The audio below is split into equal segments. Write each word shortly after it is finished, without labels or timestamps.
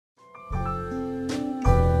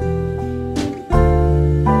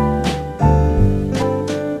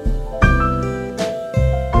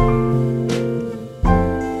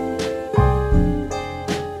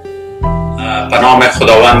نام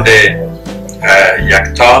خداوند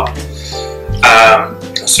یکتا.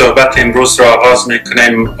 صحبت امروز را آغاز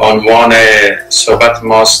میکنیم. عنوان صحبت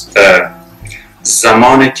ماست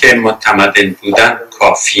زمانی که متمدن بودن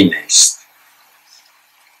کافی نیست.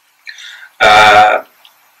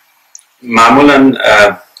 معمولا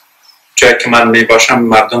جایی که من می باشم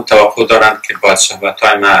مردم توقع دارند که باید صحبت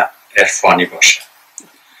های من عرفانی باشه،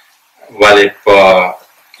 ولی با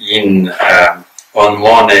این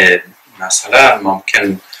عنوان مسئله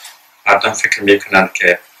ممکن مردم فکر میکنن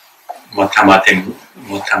که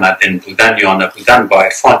متمدن بودن یا نبودن با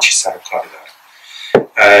عرفان چی سر و کار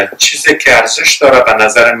داره. چیزی که ارزش داره به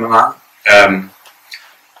نظر من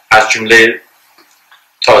از جمله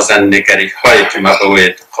تازه‌نگری هایی که من به او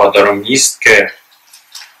اعتقاد دارم نیست که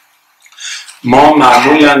ما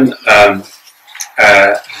معمولا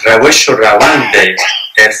روش و روند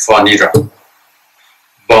عرفانی را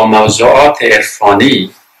با موضوعات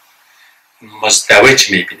عرفانی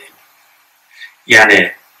مزدوج میبینیم.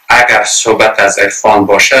 یعنی اگر صحبت از عرفان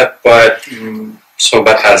باشد باید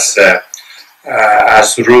صحبت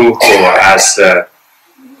از روح و از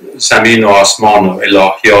زمین و آسمان و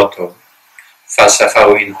الهیات و فلسفه و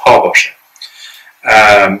اینها باشد.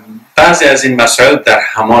 بعضی از این مسائل در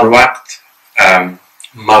همان وقت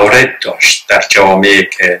مورد داشت در جوامعی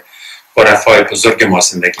که عرفای بزرگ ما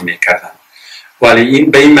زندگی میکردن، ولی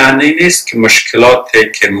این به این معنی نیست که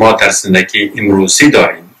مشکلاتی که ما در زندگی امروزی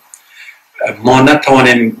داریم ما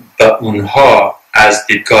نتوانیم به اونها از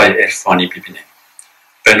دیدگاه عرفانی ببینیم.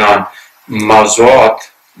 بنابراین موضوعات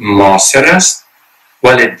معاصر است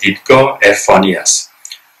ولی دیدگاه عرفانی است،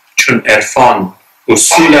 چون عرفان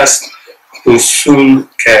اصول است، اصول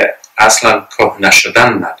که اصلا کهنه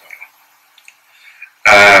شدن نداره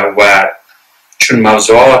و چون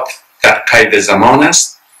موضوعات در قید زمان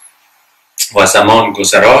است و زمان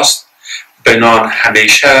گذراست، بنابراین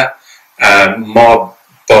همیشه ما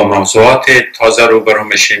با موضوعات تازه روبرو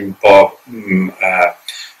میشیم، با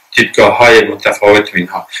دیدگاه های متفاوت و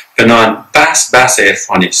اینها. بنابراین بحث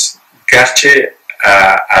عرفانی است، گرچه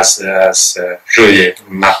از روی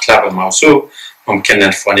مطلب و موضوع ممکن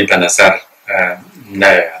عرفانی به نظر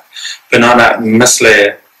نیاید. بنابراین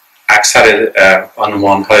مثل اکثر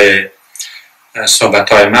عنوان های صحبت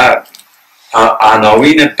های ما،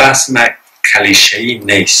 عناوین بحث ما کلیشه‌ای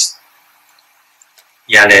نیست،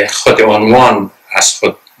 یعنی خود عنوان از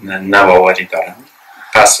خود نوآوری دارن.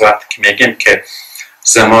 پس وقتی که میگیم که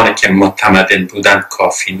زمانی که متمدن بودن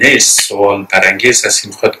کافی نیست، سوال برانگیز است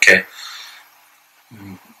این خود که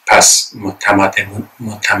پس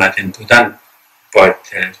متمدن بودن باید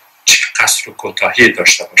چه قصر و کوتاهی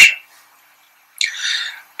داشته باشه.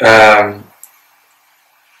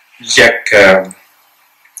 یک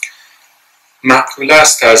مقوله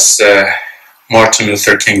است از مارتین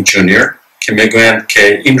لوتر کینگ جونیور که میگویند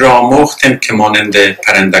که این را آموختیم که مانند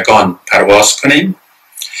پرندگان پرواز کنیم،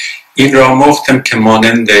 این را آموختیم که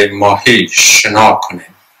مانند ماهی شنا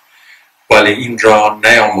کنیم، ولی این را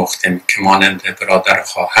نیاموختیم که مانند برادر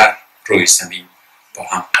خواهر روی زمین با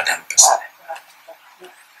هم قدم بزنیم.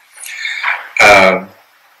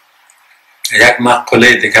 یک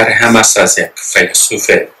مقوله دیگر هم است از یک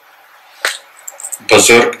فیلسوف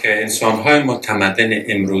بزرگ که انسان‌های متمدن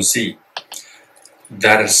امروزی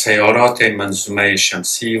در سیارات منظومه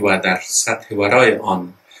شمسی و در سطح ورای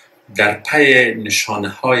آن در پی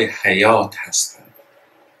نشانه‌های حیات هستند،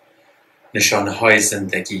 نشانه‌های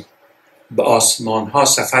زندگی. به آسمان‌ها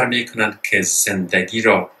سفر می‌کنند که زندگی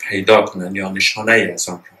را پیدا کنند یا نشانه از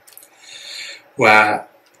آن را، و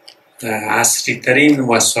عصری‌ترین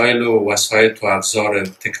وسایل و ابزار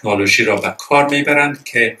تکنولوژی را به کار می‌برند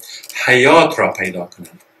که حیات را پیدا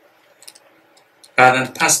کنند. بعداً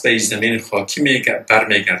پس به این زمین خاکی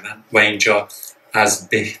برمیگردند و اینجا از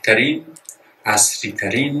بهترین،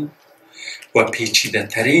 عصری‌ترین و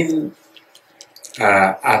پیچیده‌ترین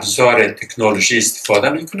ابزار تکنولوژی استفاده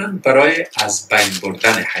می‌کنند برای از بین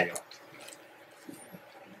بردن حیات.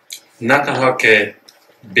 نه تنها که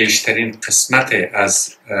بیشترین قسمت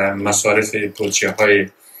از مصارف بودجه های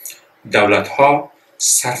دولت ها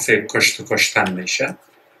صرف کشت و کشتن میشه،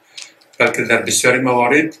 بلکه در بسیاری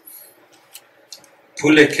موارد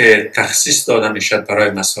پولی که تخصیص داده میشد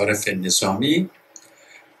برای مصارف نظامی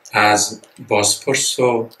از بازپرس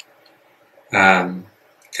و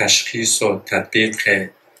تشخیص و تطبیق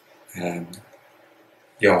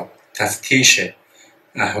یا تفتیش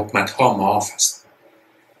حکومت ها معاف است.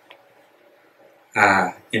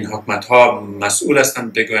 این حکومت ها مسئول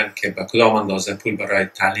هستند بگویند که به کدام اندازه پول برای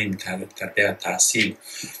تعلیم، تربیت، تحصیل،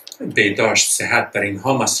 بهداشت، صحت بر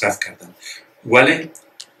اینها مصرف کردند، ولی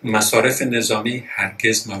مصارف نظامی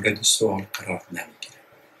هرگز مورد سوال قرار نمیگیره.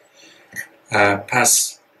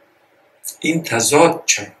 پس این تضاد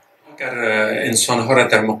چرا؟ اگر انسانها را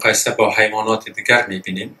در مقایسه با حیوانات دیگر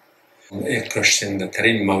میبینیم، کشنده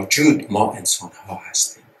ترین موجود ما انسانها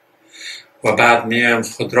هستیم و بعد میایم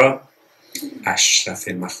خود را اشرف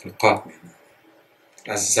مخلوقات مینامیم.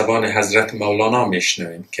 از زبان حضرت مولانا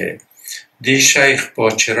میشنویم که دی شیخ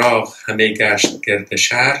با چراغ همه گشت گرد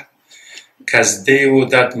شهر، که از دی و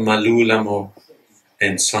دد ملولم و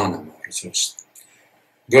انسانم آرزوست.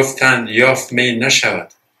 گفتند یافت می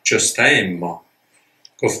نشود جسته ایم ما،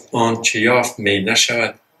 گفت آنچه یافت می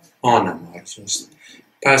نشود آنم آرزوست.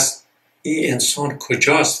 پس این انسان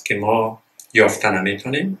کجاست که ما یافتن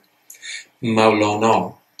نمیتونیم؟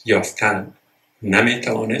 مولانا یافتن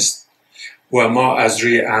نمیتوانست و ما از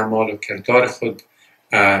روی اعمال و کردار خود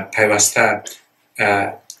پیوسته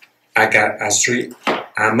اگر از روی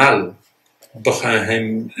عمل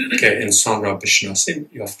بخواهیم که انسان را بشناسیم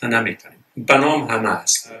یافتن نمیتونیم. بنام همه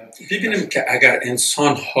است. ببینیم که اگر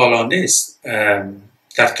انسان حالا نیست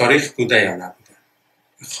در تاریخ بوده یا نبوده.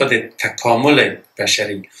 خود تکامل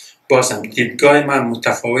بشری، بازم دیدگاه من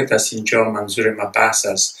متفاوت است. اینجا منظور من بحث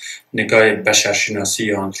از نگاه بشرشناسی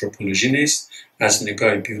یا آنتروپولوژی نیست، از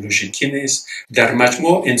نگاه بیولوژیکی نیست. در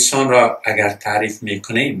مجموع انسان را اگر تعریف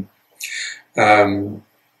میکنیم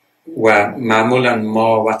و معمولا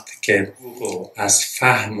ما وقتی که از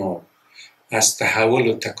فهم و از تحول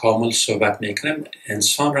و تکامل صحبت میکنیم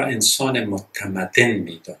انسان را انسان متمدن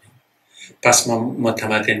میدانیم. پس ما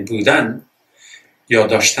متمدن بودن یا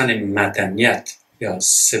داشتن مدنیت یا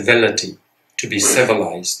civility, to be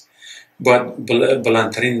civilized باید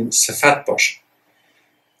بلندترین صفت باشه.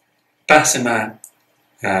 بحث من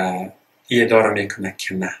یه داره میکنه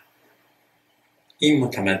که نه، این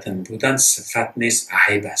متمدن بودن صفت نیست،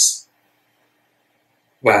 عیب است.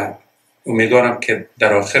 و امیدوارم که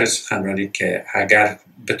در آخر سخنرانی که اگر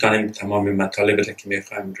بتانیم تمام مطالب که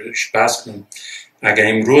میخوایم روش بحث کنیم، اگر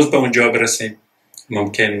امروز به اونجا برسیم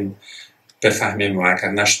ممکن بفهمیم و اگر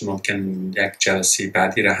نشد ممکن یک جلسه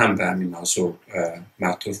بعدی را هم به همین موضوع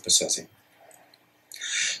معطوف بسازیم.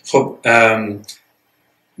 خب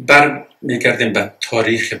میگردیم به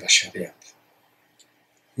تاریخ بشریت.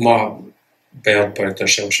 ما باید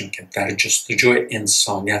داشته باشیم که در جستجوی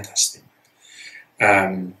انسانیت هستیم.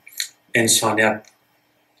 انسانیت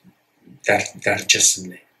در جسم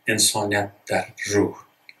نه، انسانیت در روح.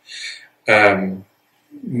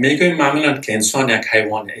 میگویم معمولا که انسان یک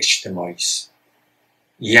حیوان اجتماعی است.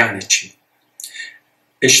 یعنی چی؟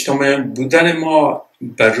 اجتماعی بودن ما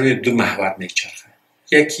بر روی دو محور میچرخه.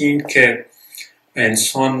 یکی این که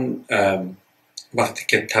انسان وقتی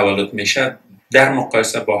که تولد میشه در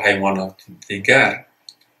مقایسه با حیوانات دیگر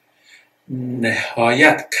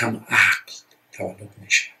نهایت کم عقل تولد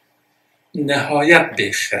میشه، نهایت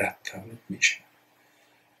بی‌خرد تولد میشه.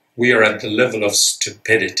 We are at the level of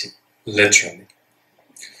stupidity, literally.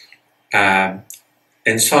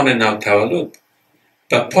 انسان نوتولد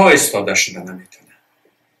به پا ایستاده شده نمیتونه،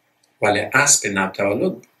 ولی اسب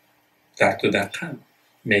نوتولد در دو دقیقه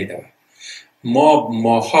میدوه.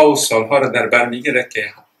 ماها و سالها رو در بر میگیره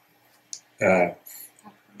که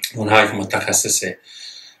اونهایی که متخصص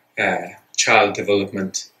child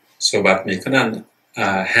development صحبت میکنن،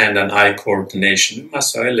 hand and eye coordination،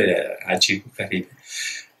 مسائل عجیب و غریبه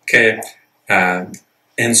که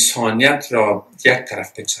انسانیت را یک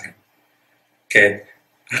طرف بگذاریم که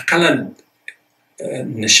اقلا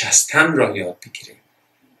نشستن را یاد بگیریم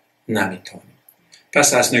نمیتونیم.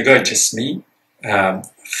 پس از نگاه جسمی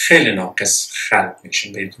خیلی ناقص خلق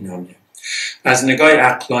میشیم به دنیا میام. از نگاه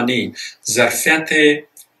عقلانی ظرفیت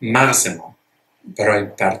مغز ما برای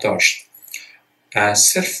برداشت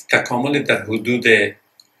صرف تکامل در حدود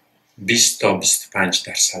 20 تا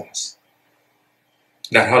 25% است،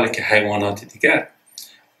 در حالی که حیوانات دیگر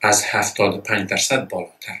از 75%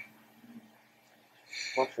 بالاتر.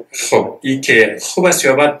 خب این که خوب است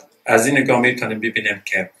یا بد از این نگاه میتونیم ببینیم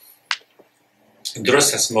که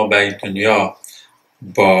درست است ما به دنیا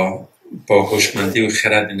با هوشمندی و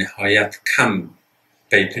خرد نهایت کم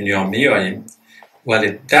به دنیا می آییم،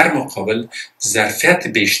 ولی در مقابل ظرفیت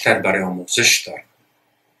بیشتر برای آموزش داریم.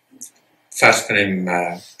 فرض کنیم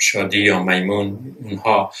شادی یا میمون،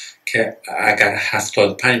 اونها که اگر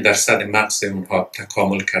 75% مغز اونها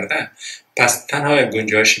تکامل کرده، پس تنها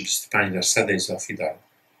گنجایش 25% اضافی داره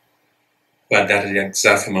و در یک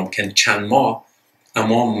ظرف ممکن چند ماه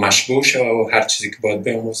اما مشبوع شد و هر چیزی که باید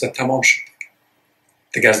به آموزه تمام شد،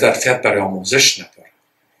 دیگه ظرفیت برای آموزش نداره.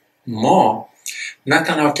 ما نه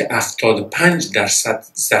تنها که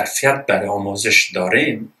 75% ظرفیت برای آموزش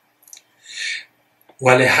داریم،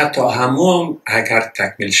 ولی حتی همون اگر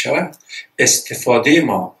تکمیل شود استفاده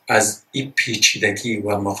ما از این پیچیدگی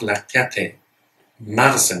و مغلقیت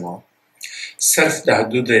مغز ما صرف در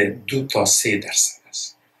حدود 2 تا 3%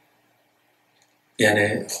 است.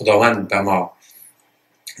 یعنی خداوند به ما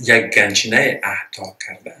یک گنجینه اعطا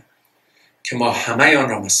کرده که ما همه آن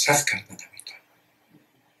را مصرف کرده نمیتونیم.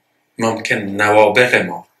 ممکن نوابغ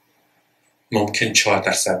ما ممکن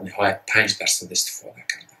 4%، نهایت 5% استفاده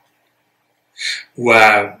کرده.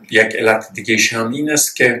 و یک علت دیگه هم این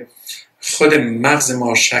است که خود مغز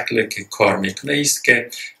ما شکل که کار میکنه است که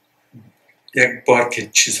یک بار که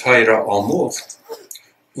چیزهای را آموخت،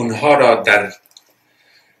 اونها را در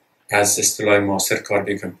از اصطلاح معاصر کار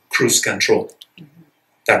بگم کروز کنترل،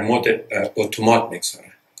 در مود اتومات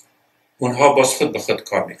میگذاره. اونها باز خود به خود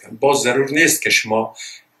کار میکنن. باز ضرور نیست که شما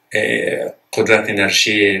قدرت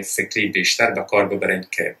انرژی فکری بیشتر به کار ببرید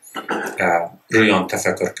که روی آن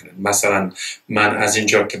تفکر کنید. مثلا من از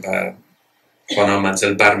اینجا که به خانه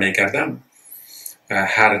منزل برمیگردم،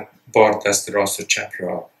 هر بار دست راست و چپ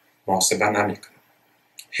را محاسبه نمی کنم.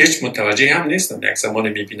 هیچ متوجه هم نیستم. یک زمانی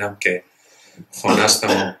میبینم که خانه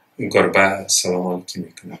هستم و گربه سلام علیکم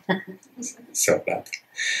میکنم. صحبت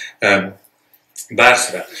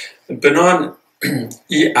برصورت بنان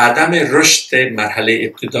این عدم رشد مرحله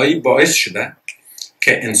ابتدایی باعث شده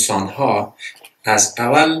که انسان ها از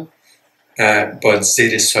اول باید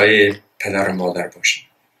زیر سایه پدر و مادر باشن.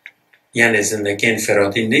 یعنی زندگی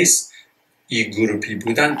انفرادی نیست، این گروپی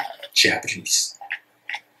بودن جبری است.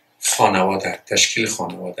 خانواده، تشکیل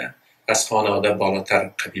خانواده، از خانواده بالاتر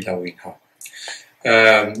قبیله و اینها.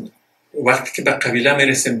 وقتی که به قبیله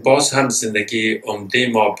میرسیم باز هم زندگی عمده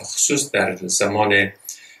ما به خصوص در زمان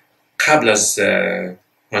قبل از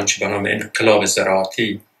آنچه به نام انقلاب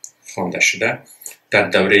زراعتی خوانده شده، در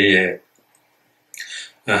دوره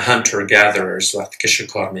hunter gatherers وقتی که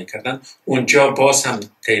شکار میکردن، اونجا باز هم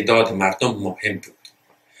تعداد مردم مهم بود.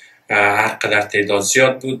 هر قدر تعداد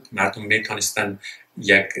زیاد بود مردم میتونستن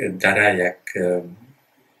یک دره، یک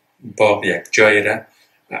باغ، یک جای را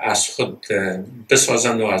از خود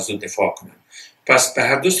بسازند و از او دفاع کنند. پس به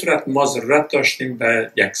هر دو صورت ما ضرورت داشتیم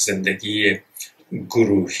به یک زندگی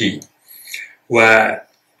گروهی و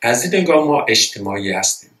از این نگاه ما اجتماعی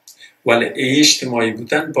هستیم. ولی اجتماعی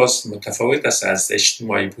بودن باز متفاوت است از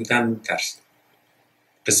اجتماعی بودن در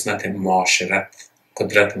قسمت معاشرت.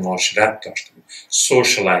 قدرت معاشرت داشتیم.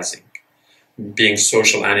 Socializing. Being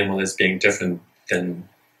social animal is being different than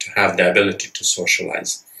to have the ability to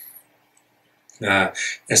socialize.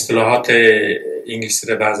 اصطلاحات انگلیسی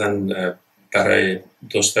رو بعضا برای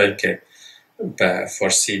دوستایی که به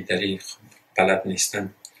فارسی دری بلد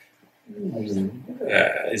نیستن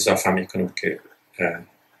اضافه میکنم که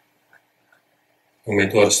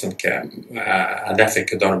امیدوار هستم که هدفی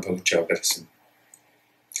که دارم به اونجا برسیم.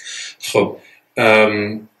 خب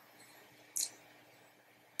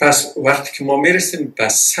پس وقتی که ما میرسیم به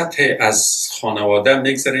سطح از خانواده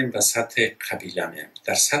میگذاریم به سطح قبیله میام.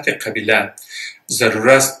 در سطح قبیله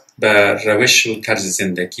ضرورت به روش و طرز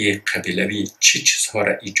زندگی قبیلوی چی چیزها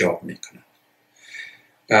را ایجاب میکنه.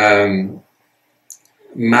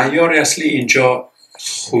 معیار اصلی اینجا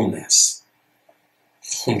خون است.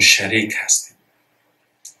 خون شریک هستیم،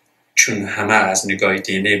 چون همه از نگاه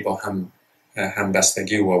دینی با هم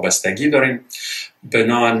همبستگی و وابستگی داریم.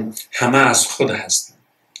 بنابراین همه از خود هستیم،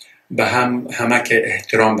 به همه که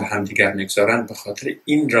احترام به هم دیگر میگذارند به خاطر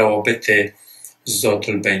این روابط ذات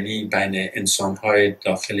البینی بین انسان‌های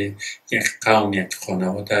داخل یک قوم، یک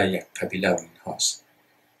خانواده، یک قبیله و اینهاست.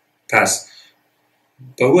 پس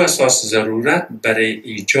به او اساس ضرورت برای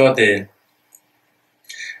ایجاد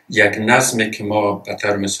یک نظم که ما به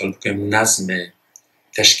طور مثال بگیم نظم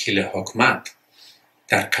تشکیل حکومت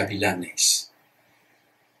در قبیله نیست.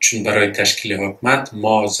 چون برای تشکیل حکومت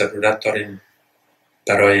ما ضرورت داریم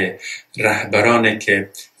برای رهبرانی که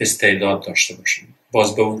استعداد داشته باشیم.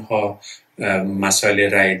 باز به اونها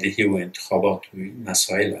مسائل رای دهی و انتخابات و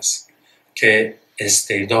مسائل است که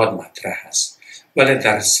استعداد مطرح است، ولی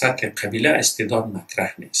در سطح قبیله استعداد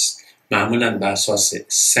مطرح نیست. معمولا به اساس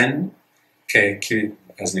سن که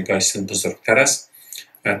از نگاه سن بزرگتر است،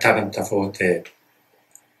 طبعا تفاوت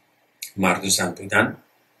مرد و زن بودن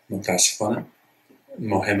متاسفانه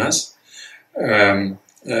مهم است.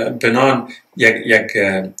 بنان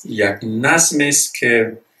یک نظم است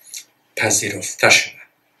که پذیرفته شده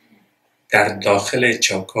در داخل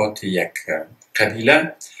چوکات یک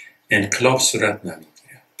قبیله. انقلاب صورت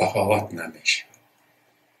نمیگیره، بغاوت نمیشه،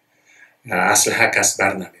 اصل حق از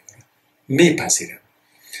بر نمیبره، میپذیره.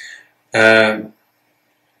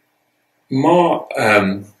 ما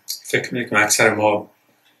فکر میکنم اکثر ما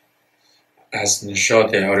از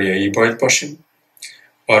نژاد آریایی باید باشیم.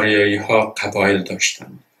 آریایی ها قبایل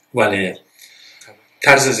داشتن ولی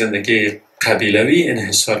طرز زندگی قبیلوی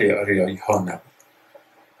انحصاری آریایی ها نبود.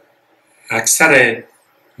 اکثر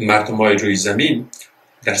مردم های روی زمین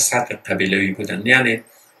در سطح قبیله‌ای بودن. یعنی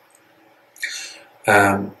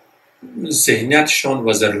ذهنیتشان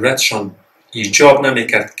و ضرورتشان ایجاب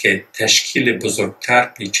نمیکرد که تشکیل بزرگتر،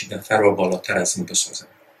 پیچیده‌تر و بالاتر از این بسازن،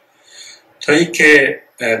 تا اینکه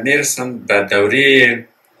میرسن به دوره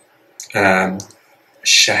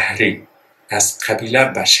شهری، از قبیله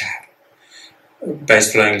به شهر، به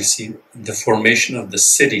اصطلاح انگلیسی the formation of the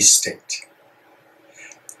city state.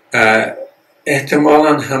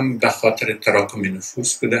 احتمالاً هم به خاطر تراکم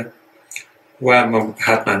نفوس بوده و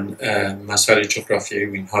حتما مسائل جغرافیایی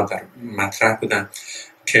و اینها در مطرح بودن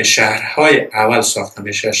که شهرهای اول ساخته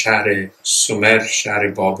میشه، شهر سومر، شهر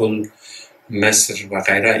بابل، مصر و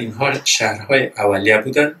غیره، اینها شهرهای اولیه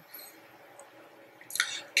بودن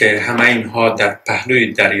که همه اینها در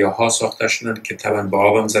پهلوی دریاها ساخته شدن که طبعا با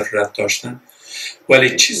آب هم ضرورت داشتن.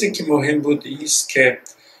 ولی چیزی که مهم بود ایست که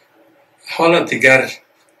حالا دیگر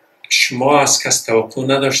شما از کس توقع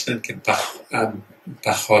نداشتن که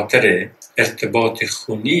به خاطر ارتباط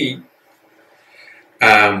خونی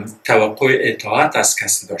توقع اطاعت از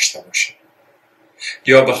کسی داشته باشه،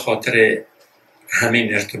 یا به خاطر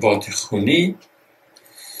همین ارتباط خونی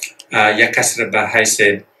یک کسی را به حیث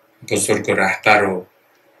بزرگ و رهبر و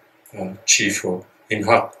چیف و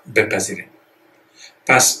اینها بپذیریم.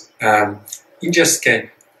 پس اینجاست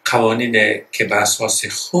که قوانین که به اساس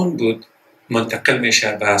خون بود منتقل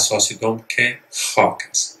میشه به اساس دوم که خاک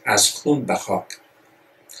است، از خون به خاک.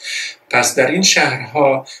 پس در این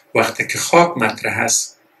شهرها وقتی که خاک مطرح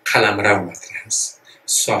است، قلمرو مطرح است،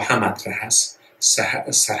 ساحه مطرح است،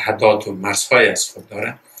 سرحدات و مرزهای از خود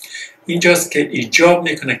داره. اینجاست که ایجاب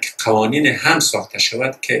میکنه که قوانین هم ساخته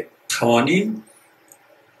شود که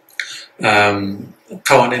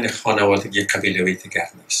قوانین خانوادگی قبیله‌ای دیگر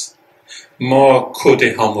نیست. ما کد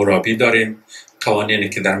هامورابی داریم، قوانینی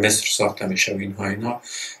که در مصر ساخته میشه و اینها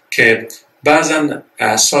که بعضا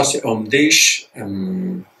اساس عمدهش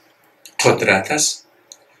قدرت است،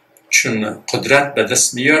 چون قدرت به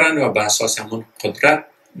دست میارن و به اساس همون قدرت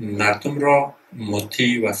مردم را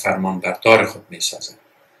مطیع و فرمانبردار خود میسازن.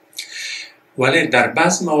 ولی در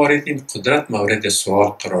بعض موارد این قدرت مورد سوال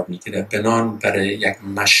قرار میگیره، بنان برای یک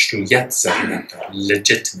مشروعیت ضرورت داره،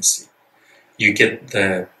 legitimacy. You get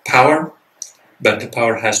the power, but the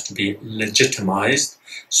power has to be legitimized,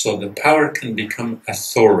 so the power can become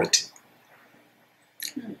authority.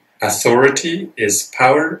 Authority is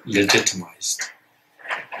power legitimized.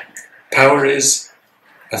 Power is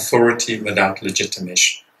authority without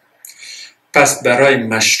legitimation. پس برای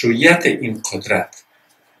مشروعیت این قدرت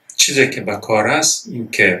چیزی که به کار است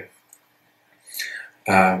این که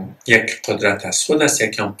یک قدرت از خود است،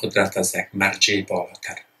 یک هم قدرت از یک مرجع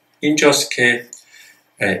بالاتر. اینجاست که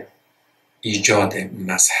ایجاد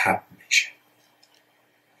مذهب میشه.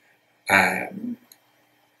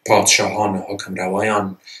 پادشاهان و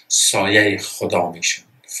حکمروایان سایه خدا میشن،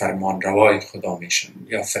 فرمان روای خدا میشن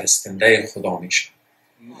یا فرستنده خدا میشن.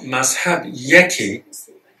 مذهب یکی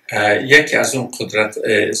از اون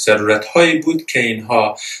ضرورت هایی بود که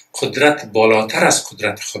اینها قدرت بالاتر از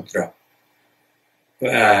قدرت خود را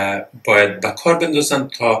باید به کار بندازن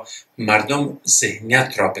تا مردم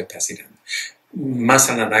ذهنیت را بپذیرند.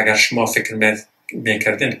 مثلا اگر شما فکر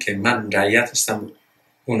میکردین که من رعیت هستم،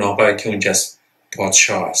 اون آقایی که اونجا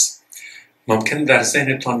پادشاه است، ممکن در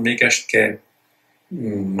ذهنتان میگشت که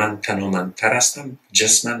من تنومندتر هستم،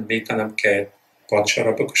 جسمن میتونم که پادشاه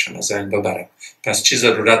را بکشم، از این ببرم، پس چی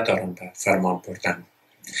ضرورت دارم به فرمان بردن؟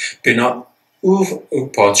 بنا او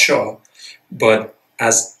پادشاه باید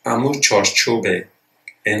از امو چارچوب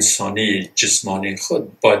انسانی جسمانی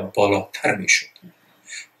خود باید بالاتر میشد.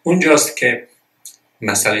 اونجاست که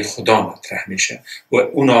مسئله خدا مطرح میشه و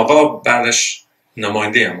اون آقا بعدش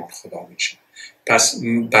نماینده امون خدا میشه. پس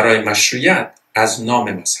برای مشروعیت از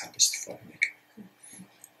نام مذهب استفاده میکنه.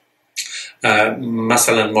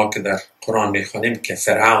 مثلا ما که در قرآن میخوانیم که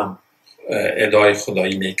فرعون ادعای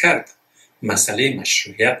خدایی میکرد، مسئله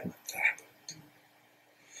مشروعیت مطرح بود،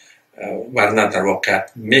 ورنه در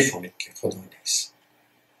واقعیت میفهمید که خدا نیست.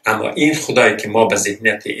 اما این خدایی که ما به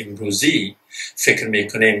ذهنیت امروزی فکر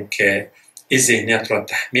میکنیم که این ذهنیت را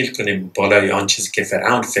تحمیل کنیم بالای آن چیزی که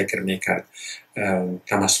فرعون فکر میکرد،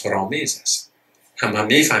 تمسخرآمیز است. همه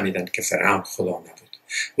میفهمیدن که فرعون خدا نبود،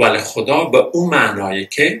 ولی خدا به اون معنایی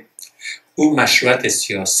که او مشروعیت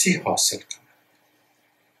سیاسی حاصل کنه.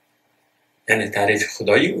 یعنی تعریف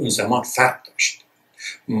خدایی اون زمان فرق داشت.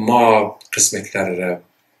 ما قسمی که در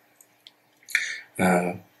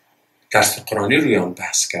درس قرآنی روی آن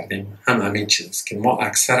بحث کردیم هم همین چیز است که ما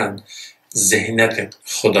اکثرا ذهنیت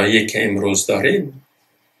خدایی که امروز داریم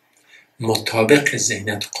مطابق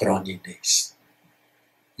ذهنیت قرآنی نیست،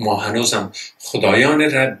 ما هنوزم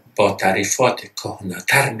خدایان را با تعریفات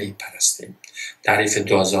کهنه‌تر می پرستیم. تعریف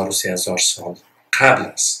 2000 و 3000 سال قبل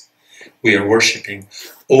است. We are worshipping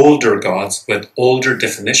older gods with older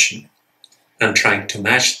definition and trying to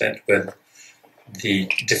match that with the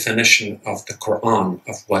definition of the Quran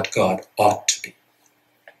of what God ought to be.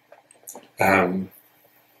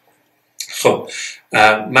 خب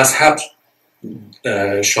مذهب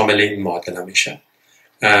شامل این معادله میشه.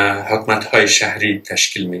 حکومت های شهری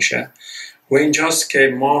تشکیل میشه و اینجاست که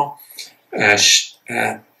ما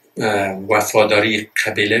وفاداری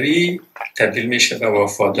قبیلوی تبدیل میشه به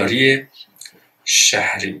وفاداری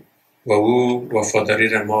شهری و او وفاداری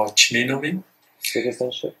را ما چی مینامیم؟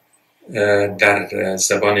 در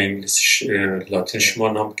زبان انگلیسی لاتین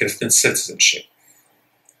شما نام گرفتن citizenship.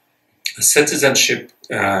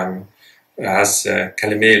 citizenship از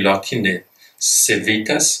کلمه لاتین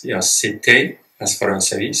civitas یا cité از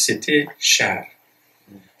فرانسوی cité شهر.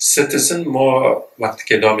 citizen ما وقتی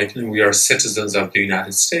که ادعا میکنیم we are citizens of the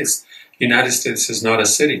United States. United States is not a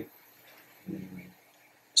city.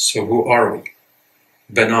 So who are we?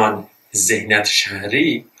 بنان ذهنیت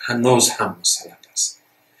شهری هنوز هم مسلط است.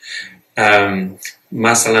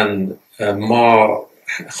 مثلا ما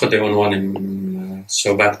خود عنوان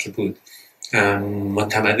صحبت که بود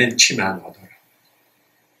متمدن چی معنا داره؟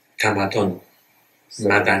 تمدن،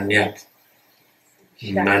 مدنیت،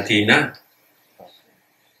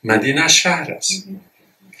 مدینه شهر است.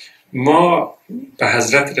 ما به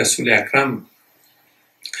حضرت رسول اکرم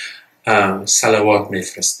صلوات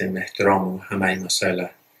میفرستیم، احترام و همه مسائل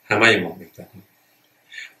همه ما میکنیم،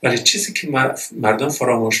 ولی چیزی که مردم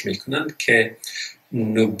فراموش میکنند که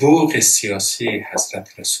نبوغ سیاسی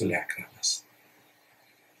حضرت رسول اکرم است.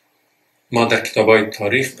 ما در کتاب‌های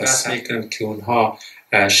تاریخ بحث میکنیم که اونها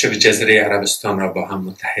شبه جزیره عربستان را با هم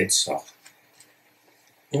متحد ساخت.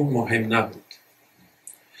 اون مهم نبود.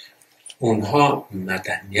 اونها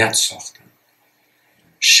مدنیت ساختن.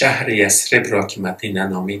 شهر یثرب را که مدینه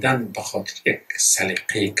نامیدن به خاطر یک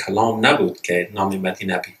سلیقه کلام نبود که نام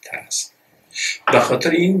مدینه بهتر است. به خاطر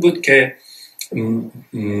این بود که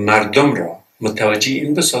مردم را متوجه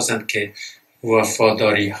این بسازند که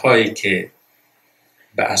وفاداری هایی که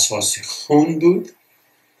به اساس خون بود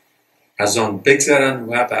از آن بگذرن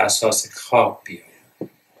و به اساس خواب بیاین.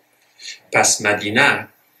 پس مدینه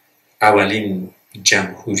اولین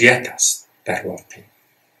جمهوریت است در واقع،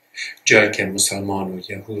 جایی که مسلمان و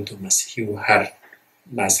یهود و مسیحی و هر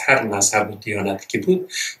مذهب و دیانتی که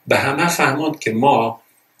بود به همه فهماند که ما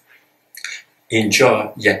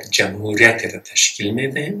اینجا یک جمهوریت را تشکیل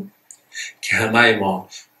میدهیم که همه ما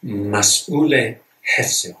مسئول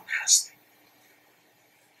حفظ آن هستیم.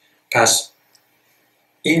 پس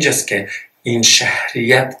اینجاست که این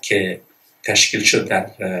شهریت که تشکیل شد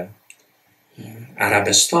در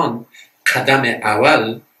عربستان قدم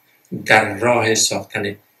اول در راه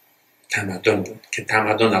ساختن تمدن بود که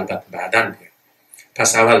تمدن البته بعداً بیاد.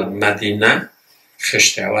 پس اول مدینه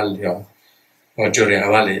خشت اول یا آجر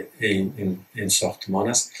اول این ساختمان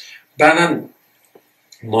است. بعداً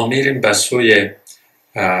ما میریم به سوی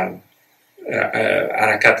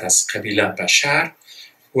حرکت از قبیله به شهر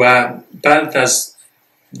و بعد از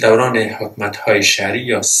دوران حکومت های شهری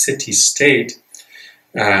یا سیتی استیت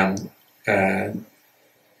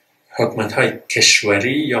حکومت های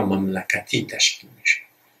کشوری یا مملکتی تشکیل میشه.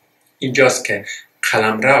 اینجاست که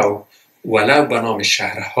قلمرو ولو به نام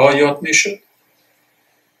شهرها یاد میشد،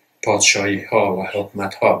 پادشاهی ها و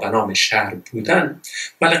حکومت ها به نام شهر بودن،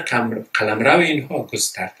 ولی قلمرو اینها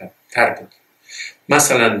گسترده‌تر بود.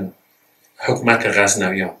 مثلا حکومت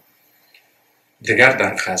غزنویان دیگر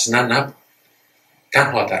در غزنه نبود،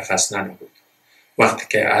 تنها در غزنه نبود. وقتی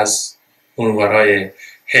که از اون ورای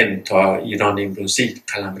هند تا ایران امروزی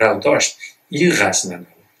قلمرو داشت، این غزنه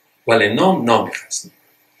نبود، ولی نام غزنه.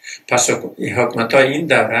 پس حکومت های این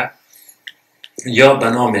دوره یا به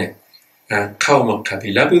نام قوم و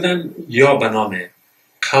قبیله بودن یا به نام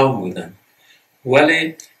قوم بودن،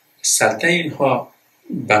 ولی سلطه اینها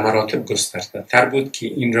به مراتب گسترده تر بود که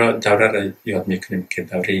این را دوره را یاد میکنیم که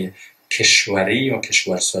دوره کشوری یا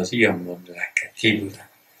کشورسازی یا مملکتی بودن.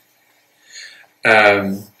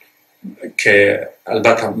 که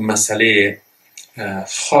البته مسئله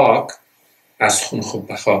خاک از خون خوب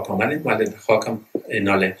به خاک آمدیم، ولی در خاک هم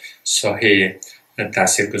اینال ساحه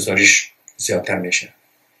تاثیرگذاریش زیادتر میشه.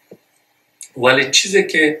 ولی چیزی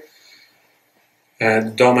که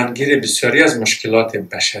دامنگیر بسیاری از مشکلات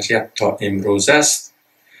بشریت تا امروز است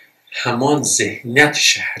همان ذهنیت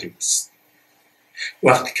شهری است.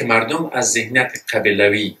 وقتی که مردم از ذهنیت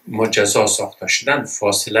قبیلوی مجزا ساخته شدن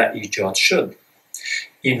فاصله ایجاد شد،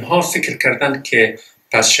 اینها فکر کردند که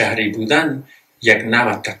پس شهری بودن یک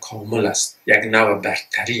نوع تکامل است، یک نوع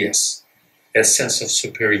برتری است. A sense of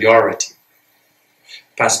superiority.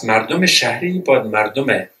 پس مردم شهری باید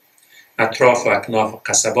مردم اطراف و اکناف و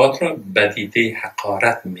قصبات را به دیده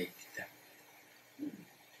حقارت می‌دیدند.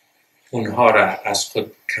 اونها را از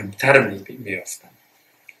خود کمتر می‌یافتند.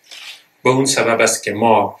 به اون سبب است که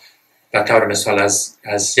ما به طور مثال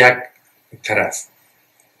از یک طرف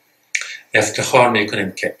افتخار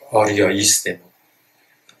میکنیم که آریاییستیم،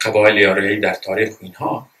 قبایل آریایی در تاریخ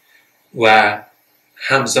اینها، و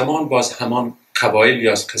همزمان باز همان قبایل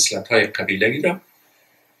یا خصلت‌های قبیله‌ای را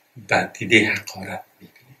به دیده حقارت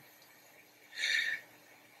میبینیم.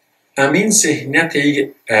 همین ذهنیت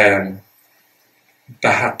به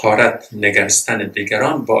حقارت نگرستن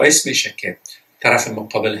دیگران باعث میشه که طرف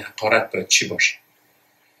مقابل حقارت باید چی باشه؟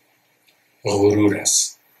 غرور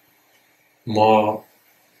است. ما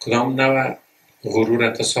کدام نوع غرور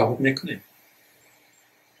را تصاحب میکنیم؟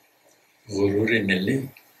 غرور ملی،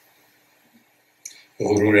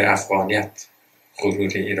 غرور افغانیت،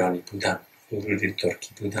 غرور ایرانی بودن، غرور ترکی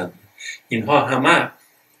بودن. اینها همه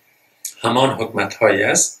همان حکمت هایی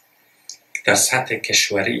است که در سطح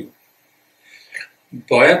کشوری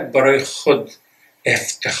باید برای خود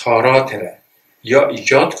افتخارات را یا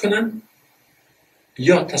ایجاد کنن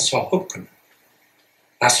یا تصاحب کنن،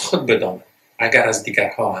 از خود بدانن اگر از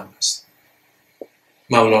دیگرها هم است.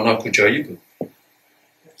 مولانا کجایی بود؟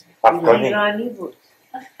 ایرانی بود.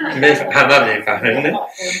 همه میفهمه.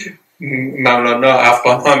 مولانا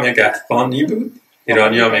افغان ها میگه افغانی بود،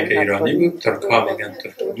 ایرانی ها میگه ایرانی بود، ترک ها میگن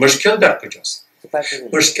ترک. مشکل در کجاست؟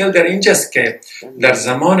 مشکل در اینجاست که در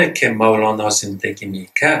زمانی که مولانا زندگی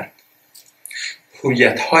میکرد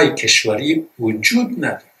هویت های کشوری وجود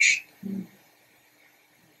نداشت.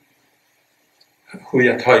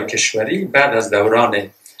 هویت های کشوری بعد از دوران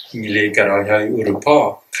ملی گرایی های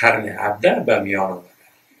اروپا قرن 17 به میان آمده.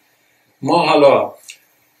 ما حالا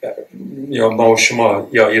یا ما و شما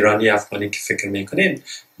یا ایرانی افغانی که فکر میکنیم،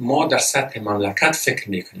 ما در سطح مملکت فکر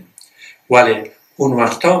میکنیم، ولی اون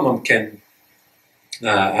وقتا ممکن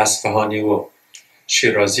اصفهانی و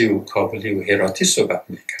شیرازی و کابلی و هراتی صحبت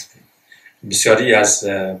میکردیم. بسیاری از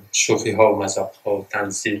شوخی ها و مذاق ها و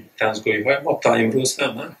طنزگویی های ما تا امروز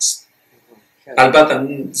هم هست.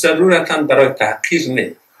 البته ضرورتا برای تحقیر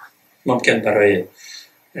نه، ممکن برای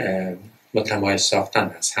متمایز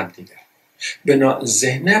ساختن از هم دیگر. بنا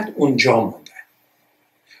ذهنیت اونجا مونده.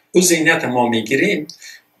 او ذهنیت ما میگیریم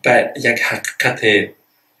به یک حقیقت،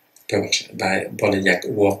 بالا یک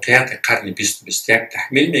واقعیت قرن 20-21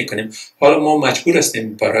 تحمیل میکنیم. حالا ما مجبور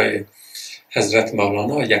هستیم برای حضرت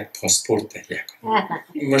مولانا یک پاسپورت تهیه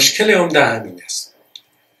کنیم. مشکل عمده همین است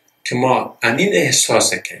که ما همین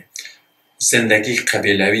احساسه که زندگی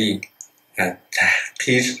قبیلوی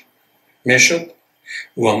تحقیر میشد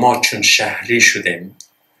و ما چون شهری شدیم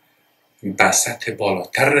به سطح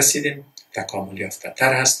بالاتر رسیدیم، تکامل یافته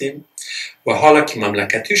تر هستیم و حالا که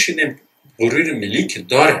مملکتی شدیم غرور ملی که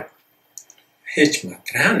داره هیچ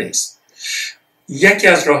مطرح نیست. یکی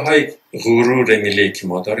از راه های غرور ملی که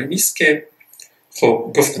ما داریم است که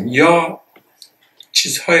خب گفتم یا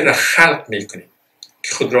چیزهای را خلق میکنیم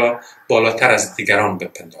که خود را بالاتر از دیگران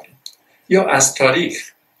بپنداریم، یا از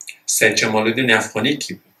تاریخ سید جمال الدین افغانی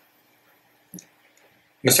کی بود،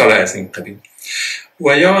 مثال از این قبیل.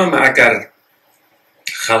 و یا هم اگر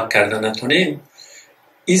خلق کردن نتونیم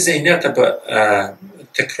این ذهنیت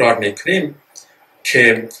تکرار میکنیم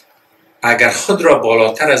که اگر خود را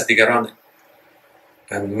بالاتر از دیگران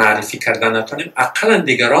معرفی کردن نتونیم اقلا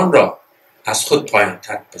دیگران را از خود پایین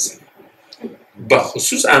تر بزنیم، به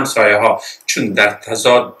خصوص همسایه ها، چون در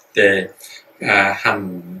تضاد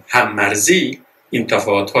هم مرزی این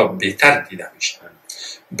تفاوت ها بهتر دیده میشن.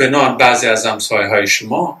 بنان بعضی از همسایه های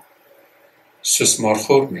شما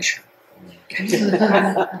سوسمارخور میشن،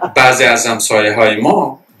 بعضی از همسایه های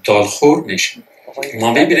ما دالخور میشن.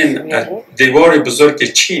 ما میبینیم دیوار بزرگ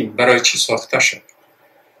چین برای چی ساخته شد؟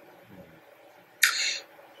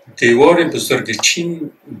 دیوار بزرگ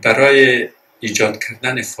چین برای ایجاد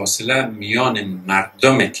کردن فاصله میان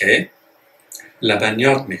مردمی که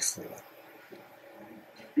لبنیات میخورن.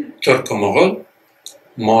 ترک و مغول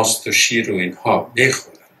ماست و شیر و اینها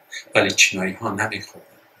میخورن ولی چینایی ها نمیخورن.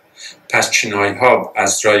 پس چینایی ها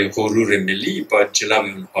از رای غرور ملی باید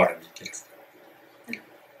جلوی اونها رو میگرفتن.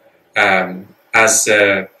 از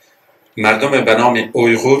مردم به نام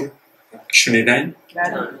اویغور شنیدین؟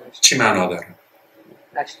 چی معنا داره؟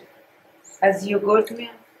 از یوگورت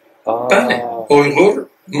میاد؟ بله، اویغور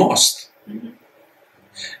ماست.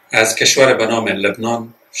 از کشور به نام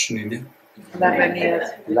لبنان شنیدین؟ لبنیات.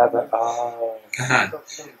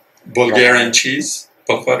 بلگریان چیز،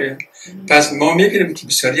 بلغاری. پس ما میگیریم که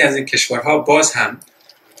بسیاری از این کشورها باز هم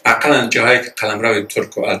اقلا جاهایی که قلمرو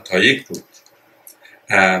ترک و التایک بود،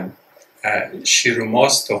 شیر و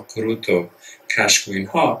ماست و قروت و کشک و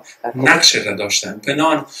اینها نقش را داشتن.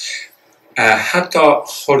 بنان حتی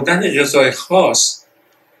خوردن غذای خاص،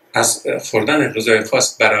 از خوردن غذای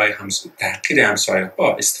خاص برای تحقیر همسایه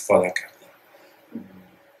ها استفاده کردن.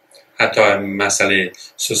 حتی مسئله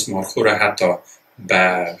سوسمارخو را حتی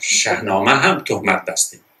به شاهنامه هم تهمت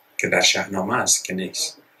بستیم که در شاهنامه است که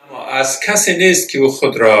نیست. اما از کسی نیست که او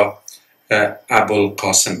خود را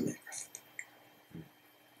ابوالقاسم میگفت.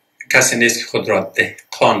 کسی نیست که خود را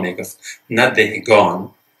دهقان میگفت، نه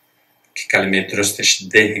دهگان که کلمه درستش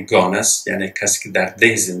دهگان است، یعنی کسی که در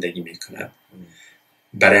ده زندگی میکند.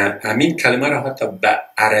 برای همین کلمه را حتی به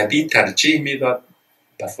عربی ترجیح میداد،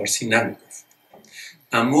 به فارسی نمیگفت.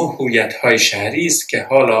 اما هویت های شهری است که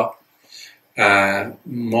حالا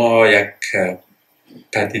ما یک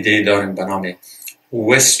پدیده داریم به نام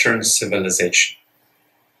Western Civilization.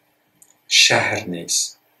 شهر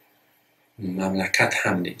نیست، مملکت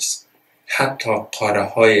هم نیست، حتی قاره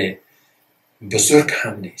های بزرگ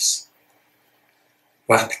هم نیست.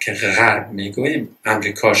 وقتی که غرب میگوییم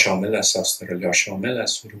امریکا شامل است، استرالیا شامل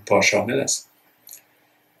است، اروپا شامل است.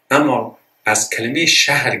 اما از کلمه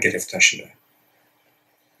شهر گرفته شده.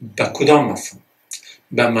 به کدام مفهوم؟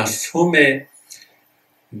 به مفهوم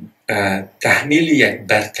تحمیل یک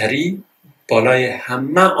برتری بالای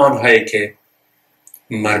همه آنهایی که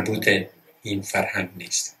مربوط این فرهنگ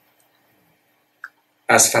نیست.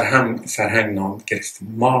 از فرهنگ نام گرفتیم.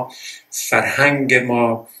 ما فرهنگ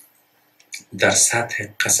ما در سطح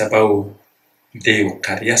قصبه و ده و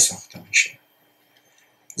قریه ساخته میشه.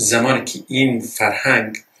 زمانی که این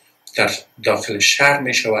فرهنگ در داخل شهر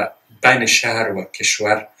میشه و بین شهر و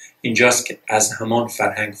کشور، اینجاست که از همان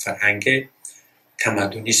فرهنگ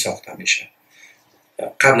تمدنی ساخته میشه.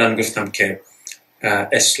 قبلا گفتم که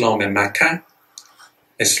اسلام مکه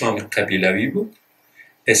اسلام قبیلوی بود،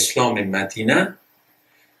 اسلام مدینه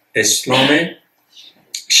اسلام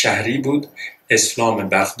شهری بود، اسلام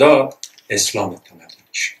بغداد اسلام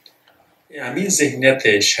تمدنی شد. همین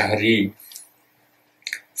ذهنیت شهری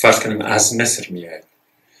فرض کنیم از مصر میاد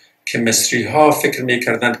که مصری ها فکر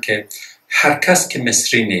میکردن که هر کس که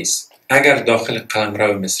مصری نیست اگر داخل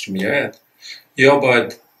قلمرو مصر میاد یا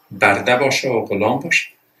باید برده باشه و غلام باشه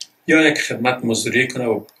یا یک خدمت مزدوری کنه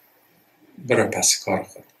و برای پس کار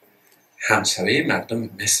خود. همسایه مردم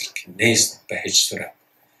مصر که نیست به هیچ صورت.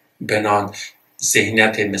 بنان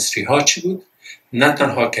ذهنیت مصری ها چی بود؟ نه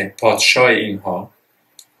تنها که پادشاه اینها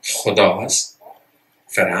خدا است،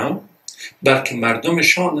 فرعون، بلکه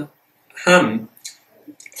مردمشان هم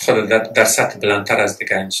خود در سطح بلندتر از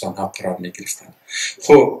دیگر انسان ها قرار می گرفتن.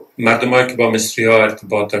 خب مردم هایی که با مصری ها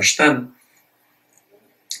ارتباط داشتن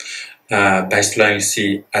به اصطلاح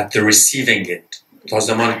انگلیسی at the receiving end، تا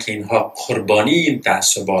زمان که اینها قربانی این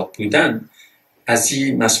تعصبات بودن، از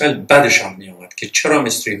این مسئله بدشان می آمد که چرا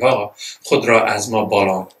مصری ها خود را از ما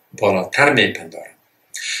بالاتر می پندارن.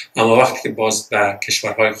 اما وقتی که باز به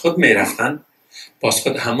کشورهای خود می رفتن، باز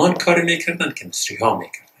خود همان کار می کردن که مصری ها می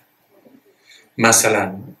کردن.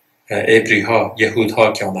 مثلا عبری ها، یهود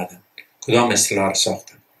ها که آمدن کدام اصطلاح را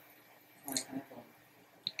ساختن؟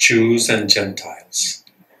 Jews and Gentiles.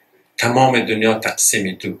 تمام دنیا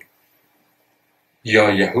تقسیم دو،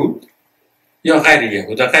 یا یهود یا غیر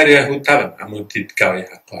یهود. غیر یهود طبعا همون دیدگاه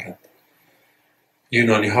حقارت.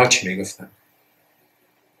 یونانی ها چی می گفتن؟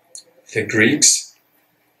 The Greeks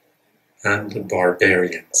and the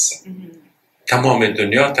barbarians. تمام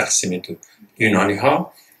دنیا تقسیم دو، یونانی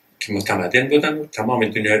ها که متمدن بودن و تمام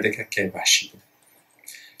دنیا دیگه که وحشی بود.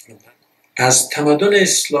 از تمدن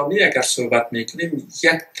اسلامی اگر صحبت میکنیم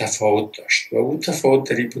یک تفاوت داشت و اون تفاوت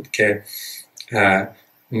داری بود که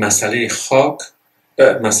مسئله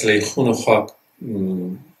خون و خاک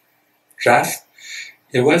رفت،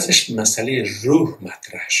 عوضش مسئله روح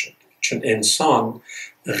مطرح شد، چون انسان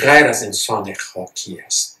غیر از انسان خاکی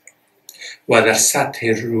است و در سطح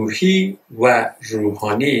روحی و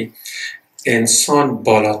روحانی انسان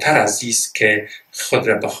بالاتر از است که خود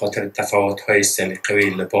را به خاطر تفاوت‌های سلیقه‌ای،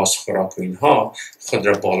 لباس، خوراک و اینها خود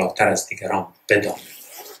را بالاتر از دیگران بداند.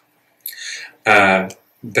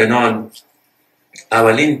 بنان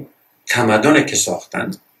اولین تمدن که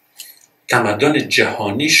ساختن تمدن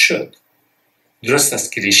جهانی شد. درست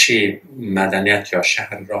است که ریشه مدنیت یا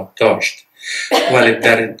شهر را داشت، ولی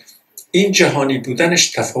در این جهانی بودنش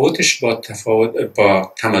تفاوتش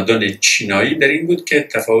با تمدن چینایی در این بود که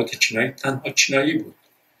تفاوت چینایی تنها چینایی بود،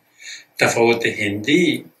 تفاوت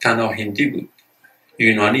هندی تنها هندی بود،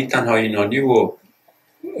 یونانی تنها یونانی و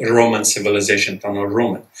رومن سیویلیزیشن تنها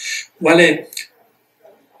رومن. ولی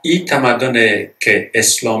این تمدن که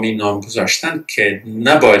اسلامی نام گذاشتن که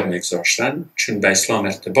نباید میگذاشتن چون به اسلام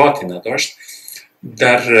ارتباطی نداشت،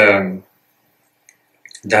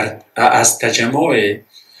 از تجمع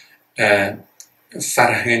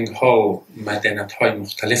فرهنگ ها و مدنیت های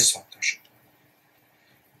مختلف ساخته شد.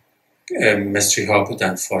 مصری ها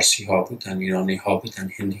بودن، فارسی ها بودن، ایرانی ها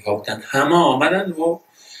بودن، هندی ها بودن، همه آمدن و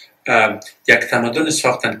یک تمدن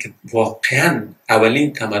ساختن که واقعا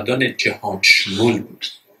اولین تمدن جهان شمول بود.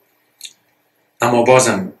 اما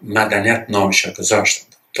بازم مدنیت نامش گذاشتن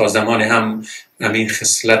تا زمان هم همین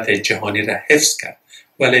خصلت جهانی را حفظ کرد،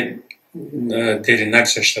 ولی دیری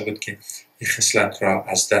نگذاشته بود که این خصلت را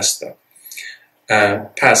از دست داد.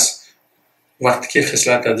 پس وقتی که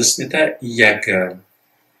خصلت از دست میده یک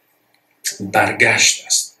برگشت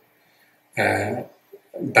است،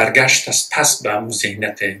 برگشت است پس به اون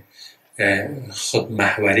ذهنیت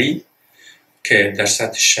خودمحوری که در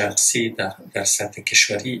سطح شخصی در سطح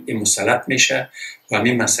کشوری این مسلط میشه و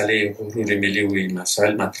همین مسئله غرور ملی و این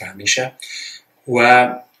مسائل مطرح میشه. و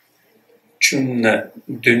چون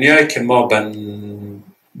دنیایی که ما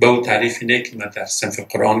به او تعریف اینه که من در صنف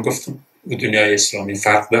قرآن گفتم و دنیای اسلامی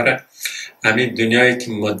فرق داره. همین دنیایی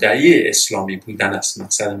که مدعی اسلامی بودن است،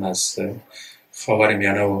 مقصدم از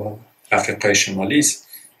خاورمیانه و افریقای شمالی است،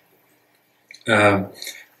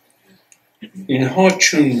 اینها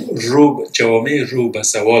چون جوامع رو به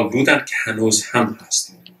زوال بودن که هنوز هم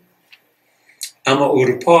هستند، اما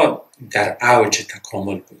اروپا در اوج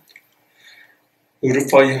تکامل بود.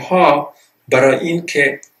 اروپایی ها برای این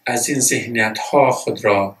که از این ذهنیت ها خود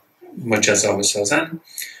را مجزا بسازند،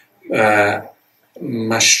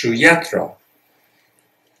 مشروعیت را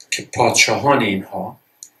که پادشاهان اینها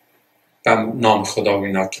به نام خدا و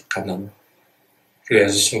اینا که قبلا روی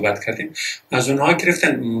از صحبت کردیم از اونها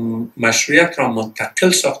گرفتن، مشروعیت را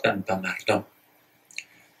منتقل ساختن به مردم.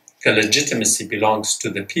 The legitimacy belongs to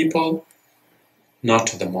the people, not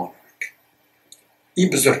to the monarch. این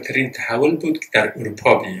بزرگترین تحول بود که در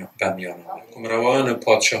اروپا به میان آمد. حکمران و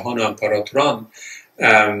پادشاهان و امپراتوران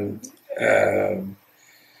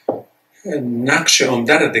نقش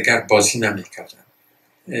عمده را دیگر بازی نمی کردن.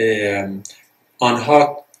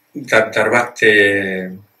 آنها در وقت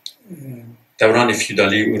دوران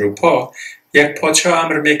فیودالی اروپا یک پادشاه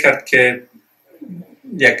امر میکرد که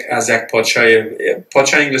از یک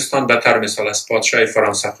پادشاه انگلستان به طور مثال از پادشاه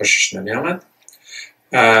فرانسه خوشش نمی آمد،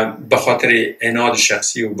 به خاطر عناد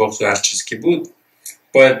شخصی و بغض و هر چیز که بود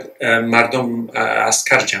باید مردم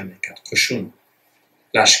عسکر جمع میکرد، قشون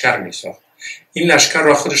لشکر میساخت. این لشکر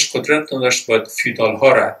را خودش قدرت نداشت، باید فیودال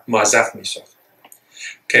ها را موظف میساخت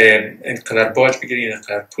که اینقدر باج بگیری،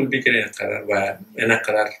 اینقدر پول بگیری،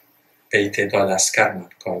 اینقدر به تعداد عسکر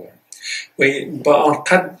کار دارن. و با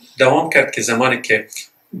آنقدر دوام کرد که زمانی که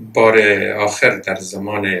بار آخر در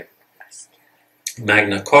زمان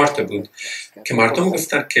مگنا کارتا بود که مردم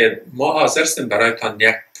گفتن که ما حاضر هستیم برایتان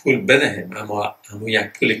یک پول بدهیم، اما همون یک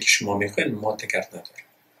پولی که شما میخواین ما تکرد نداریم.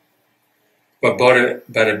 و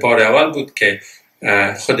برای بار اول بود که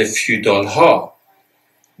خود فیودال ها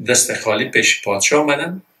دست خالی پیش پادشاه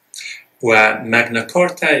آمدن و مگنا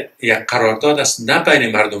کارتا یک قرارداد است نه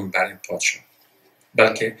بین مردم برای پادشاه،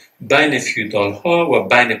 بلکه بین فیودال ها و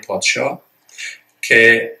بین پادشاه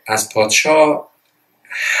که از پادشاه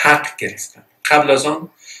حق گرفتن. قبل از آن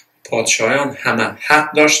پادشاهان همه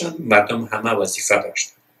حق داشتن، مردم همه وظیفه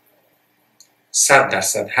داشتن.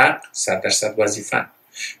 100% حق، 100% وظیفه.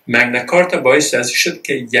 مگنا کارتا باعث از شد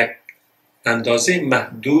که یک اندازه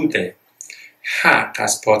محدود حق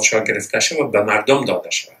از پادشاه گرفته شد و به مردم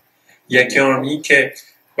داده شد. یکی آنی که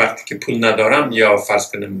وقتی که پول ندارم یا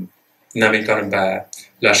فرض کنم نمیتونم به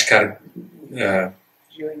لشکر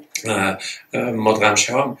مدغم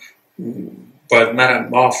شوم، باید مرا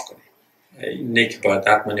معاف کنی، اینه که باید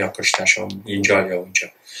حتما یا کشته شوم اینجا یا اونجا.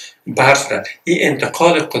 به هر صورت این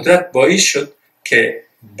انتقال قدرت باعث شد که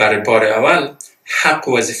برای بار اول حق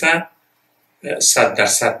و وظیفه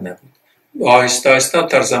 100% نبود. آهسته آهسته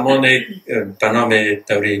در زمان به نام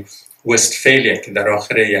دوره وستفالیا که در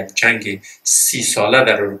آخر یک جنگ 30 ساله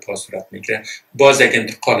در اروپا صورت میگیره، باز یک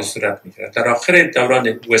انتقال صورت میگیره. در آخر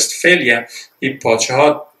دوران وستفالیا این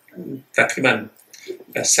پادشاه‌ها تقریبا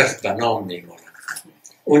صرف به نام میمونن.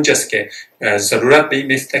 اونجاست که ضرورت به این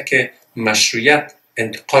میفته که مشروعیت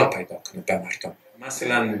انتقال پیدا کنه به مردم.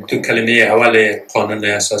 مثلا 2 کلمه اول قانون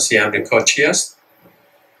اساسی امریکا چی است؟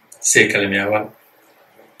 3 کلمه اول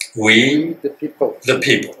We the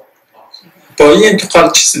people. با این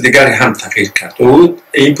انتقال چیز دیگری هم تغییر کرد و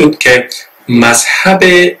این بود که مذهب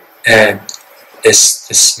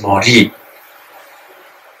استثماری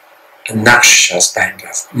نقش از بین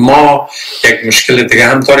رفت. ما یک مشکل دیگه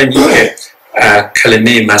هم داریم، این که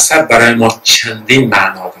کلمه مذهب برای ما چندین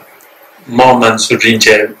معنا داره. ما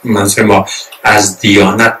منظور ما از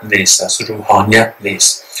دیانت نیست، از روحانیت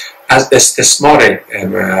نیست، از استثمار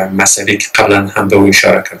مذهبی که قبلا هم به او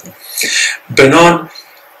اشاره کردیم. بنان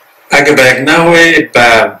اگر به یک نحوی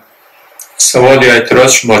به سوال یا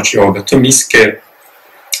اعتراض شما جوابتون است که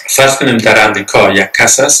فرض کنیم در امریکا یک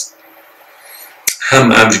کس است،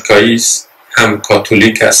 هم امریکایی است، هم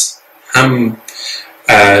کاتولیک است، هم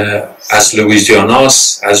از لوئیزیانا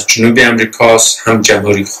است، از جنوب امریکا است، هم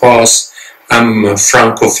جمهوری خواه است، هم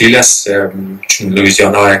فرانکوفیل است چون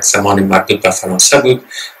لوئیزیانا یک زمانی مربوط به فرانسه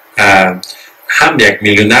بود، هم یک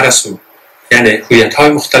میلیونر است، یعنی هویت‌های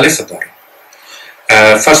مختلف داره.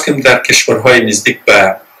 فرض کنیم در کشورهای نزدیک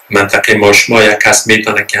به منطقه ما شما یک کس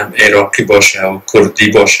میتونه که هم عراقی باشه و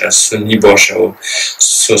کردی باشه، سنی باشه و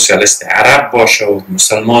سوسیالیست عرب باشه و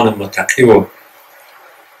مسلمان متقی و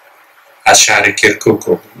از شهر کرکوک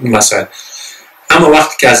و مسائل. اما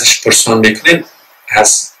وقتی که ازش پرسان میکنید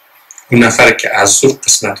از اون نفر که از زور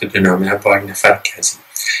قسمت دنیا با این نفر که از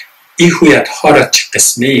این هویت ها را چه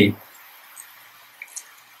قسمی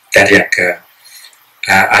در یک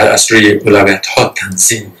از روی اولویت ها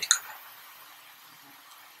تنظیم میکنه.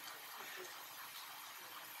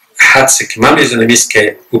 حدثی که من میزنم ایست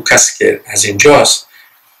که او کسی که از اینجاست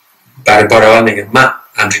برای بار اول میگه من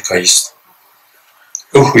امریکاییست،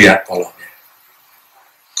 او هویت بالا میره.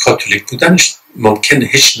 کاتولیک بودنش ممکن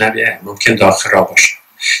هیچ نبیه، ممکن داخل را باشه.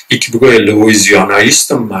 یکی بگوی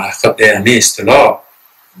لوئیزیاناییستم، خود همه اصطلاح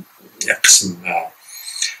یک قسم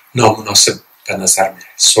نامناسب به نظر میره.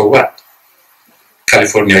 صحبت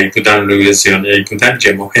کالیفرنیایی بودن، لوئیزیانایی بودن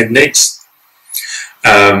چه مهم نیست.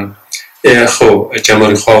 خب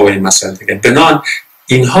جمهوری خواه و این مسئله دیگه. بنان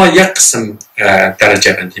اینها یک قسم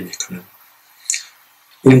درجه بندی میکنن.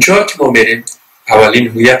 اونجا که ما میریم اولین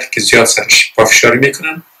هویت که زیاد سرش پافشاری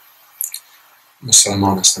میکنن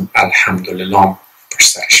مسلمان هستم، الحمدلله پر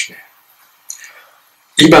سرش میره.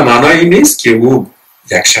 این به معنای نیست که او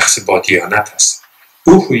یک شخص با دیانت است،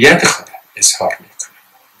 او هویت خود اظهار میکنه.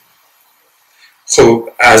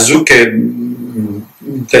 خب از او که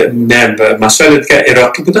مسائل دیگه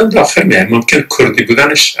عراقی بودن داخل میه، ممکن کردی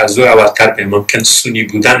بودنش از او اولتر بیه، ممکن سنی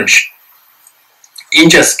بودنش.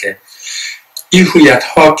 اینجاست که این هویت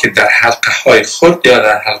ها که در حلقه های خرد یا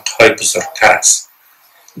در حلقه های بزرگتر است،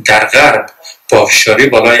 در غرب پافشاری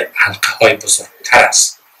بالای حلقه های بزرگتر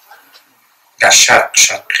است، در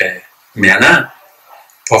شرق میانه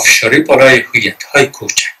پافشاری بالای هویت های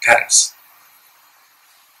کوچکتر است.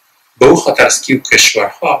 به او خاطر است که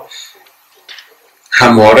کشورها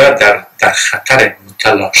همواره در خطر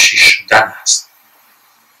متلاشی شدن است.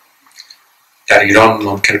 در ایران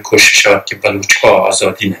ممکن کوشش شود که بلوچ‌ها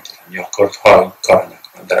آزادی ندارن یا کردها کار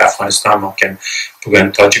نکنن. در افغانستان ممکن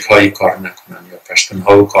بگوین تاجیک‌ها کار نکنن یا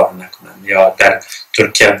پشتون‌ها کار نکنن، یا در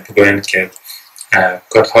ترکیه بگوین که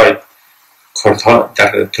کردها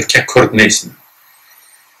در ترکیه کرد نیستن.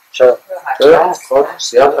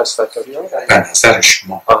 به نظر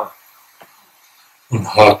شما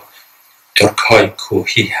اونها ترک‌های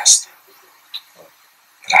کوهی هستند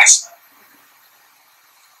رسما،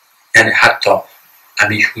 یعنی حتی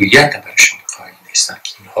امی هویت برشان قائل نیستن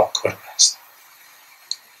که اینها کرد هستند،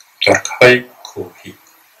 ترک‌های کوهی.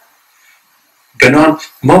 بنان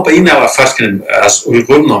ما به این نوع فرض کنیم از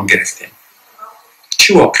اویغور نام گرفتیم.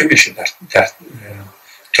 چی واقع میشه در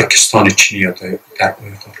ترکستان چینی یا در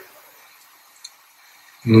اویغور؟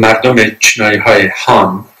 مردم چینایی های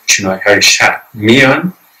هان، چینایی های شرق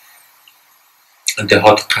میان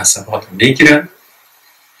دهات و قصبات میگیرن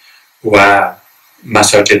و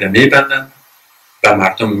مساجد میبندن و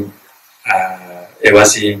مردم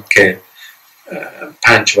عوضی این که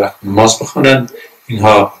 5 وقت نماز بخونن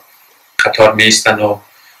اینها قطار میستن و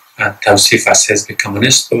توصیف از حزب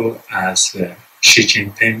کمونیست و از شی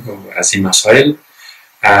جین پینگ و از این مسائل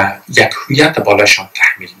یک هویت بالاشان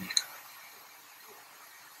تحمیل میکنن.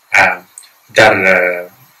 در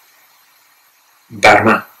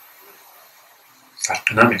برما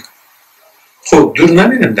فرق نمیکنه. خب دور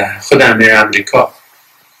نمیرن در خود همه امریکا.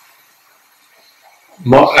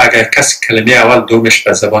 ما اگر کسی کلمه اول دومش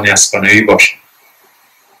به زبان اسپانیایی باشه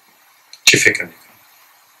چی فکر میکنه؟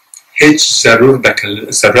 هیچ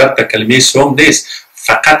ضرورت به کلمه سوم نیست،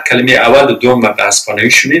 فقط کلمه اول و دوم به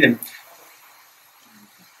اسپانیایی شنیدیم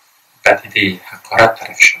بدیده حقارت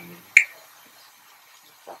طرفشان میگه.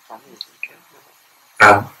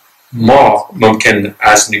 ما ممکن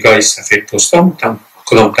از نگاه سفید پوستان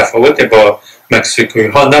کدام تفاوت با مکسیکویی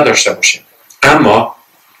ها نداشته باشیم، اما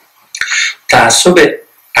تعصب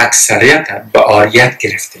اکثریت به آریت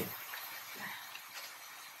گرفتیم.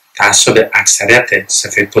 تعصب اکثریت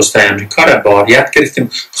سفید پوستای امریکا را به آریت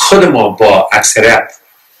گرفتیم، خود ما با اکثریت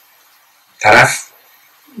طرف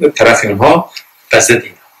اونها و ضد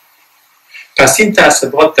اینا. پس این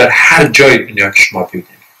تعصبات در هر جای دنیا که شما ببینید،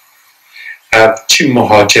 چی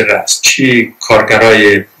مهاجر است، چی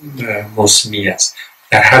کارگرای موسمی است،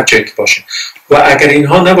 در هر جایی که باشه. و اگر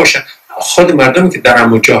اینها نباشه، خود مردمی که در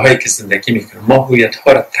همون جاهایی که زندگی میکنن، ما هویت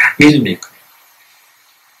ها را تحمیل میکنیم.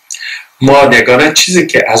 ما یگانه چیزی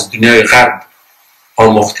که از دنیای غرب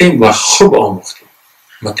آموختیم و خوب آموختیم،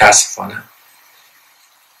 متاسفانه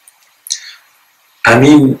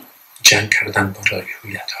همین جنگ کردن برای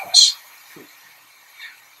هویت هاست.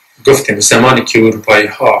 گفتیم زمانی که اروپایی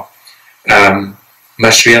ها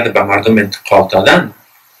مشروعیت به مردم انتقال دادن،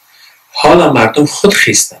 حالا مردم خود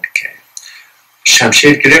خیستن که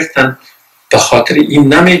شمشیر گرفتن، به خاطر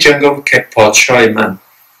این نمی جنگم که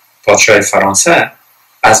پادشاه فرانسه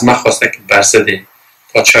از من خواسته که بر ضد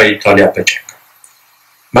پادشاه ایتالیا بجنگم.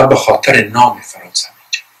 من به خاطر نام فرانسه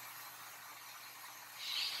میجنگم.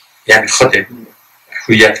 یعنی خود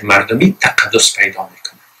هویت مردمی تقدس پیدا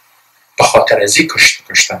میکنه، به خاطر از این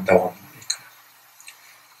کشتن دوام میکنه.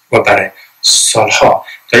 و برای سالها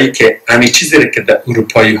تا ای که همین چیزی را که در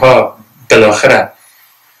اروپایی ها بالاخره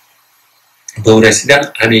به او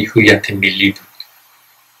رسیدن، همین هویت ملی بود.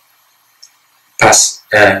 پس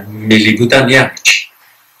ملی بودن یعنی چی؟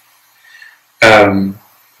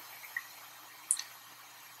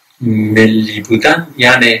 ملی بودن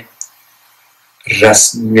یعنی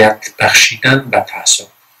رسمیت بخشیدن و تعصب.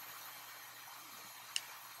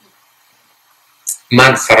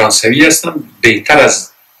 من فرانسوی هستم، بهتر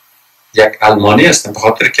از یک آلمانی هستم به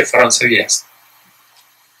خاطر که فرانسوی هستم.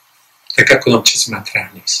 دیگه کدام چیز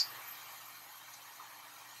مطرح نیست.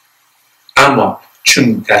 اما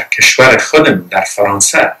چون در کشور خودم در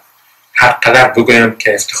فرانسه هر قدر بگویم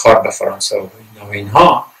که افتخار به فرانسه و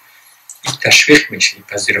اینها، این تشویق میشه،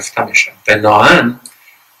 پذیرفته میشه. بنابراین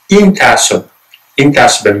این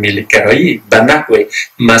تعصب ملی‌گرایی به نحو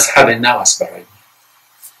مذهب نو است برای ما.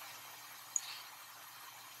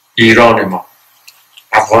 ایران ما،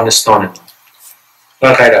 افغانستان ما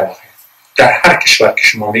و غیره و غیره، در هر کشور که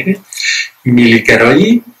شما میرید،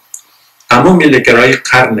 ملی‌گرایی، اما ملی‌گرایی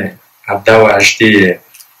قرن 17 و 18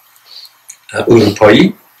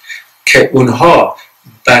 اروپایی که اونها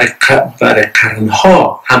برای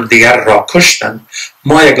قرنها همدیگر را کشتن،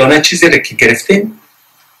 ما یگانه چیزی را که گرفتیم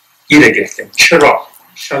این را گرفتیم. چرا؟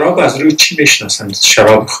 شراب از روی چی میشناسن؟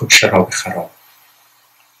 شراب خوب، شراب خراب.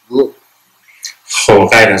 خب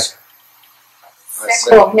غیر از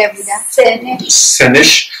کهنه بودن،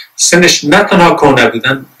 سنش نه تنها کهنه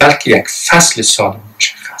بودن، بلکه یک فصل سال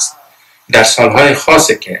مشخص. در سالهای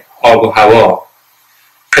خاصی که آب و هوا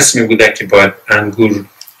قسمی بوده که باید انگور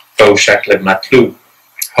به شکل مطلوب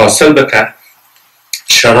حاصل بده،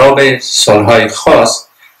 شراب سالهای خاص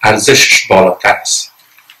ارزشش بالاتر است.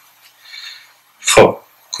 خب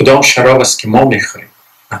کدام شراب است که ما میخوریم؟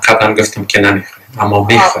 من قبلا گفتم که نمیخوریم، اما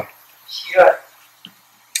میخوریم.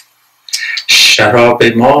 شراب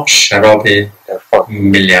ما شراب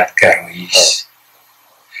ملیت‌گرایی است.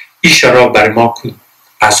 این شراب برای ما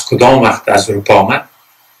از کدام وقت از اروپا آمد؟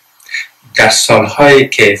 در سالهایی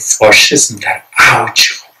که فاشیسم در اوج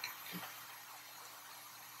بود،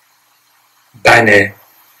 بین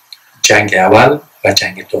جنگ اول و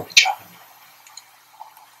جنگ دوم جهانی،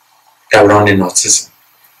 دوران ناتسیسم،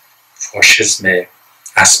 فاشیسم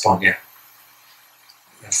اسپانیا،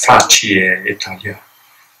 فاچی ایتالیا،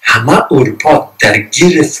 همه اروپا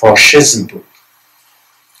درگیر فاشیسم بود.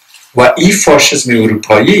 و این فاشیسم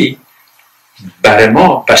اروپایی برای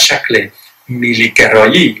ما به شکل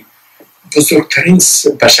ملی‌گرایی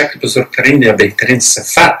به شکل بزرگترین یا بهترین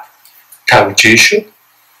صفت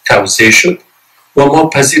توضیح شد و ما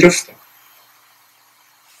پذیرفتیم.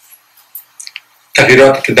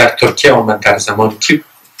 تغییراتی که در ترکیه آمد در زمان کی؟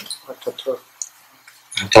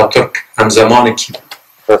 آتاتورک. هم زمان کی؟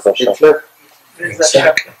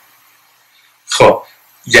 خب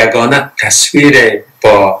یگانه تصویر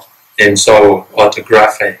با امضا و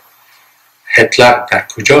اتوگراف هتلر در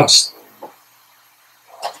کجاست؟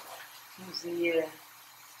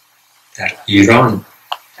 در ایران.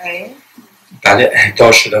 بله،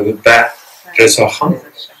 اهدا شده بود به رضاخان.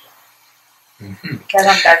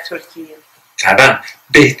 کلام در ترکیه. طبعا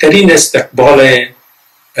بهترین استقبال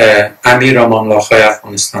امیر امان الله خان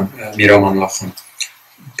افغانستان، امیر امان الله خان،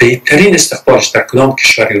 بهترین استقبالش در کدام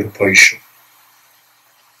کشور اروپایی شد؟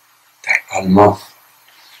 در آلمان.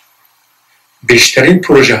 بیشترین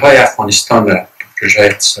پروژه های افغانستان را، پروژه های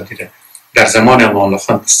اقتصادی را در زمان امان الله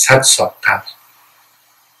خان 100 سال قبل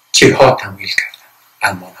کیها تمویل کردن؟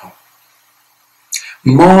 آلمان ها.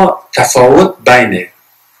 ما تفاوت بین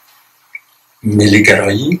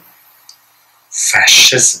ملیگرایی،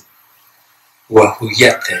 فاشیسم و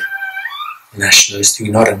هویت نشنالیستی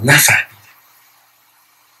اینا رو نفهمیده.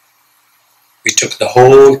 We took the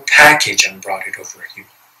whole package and brought it over here.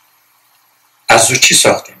 از او چی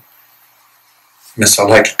ساختیم؟ مثال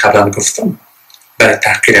هایی که قبلا گفتم برای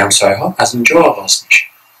تحقیر همسایه ها از اونجا آغاز میشه.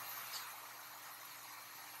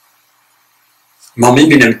 ما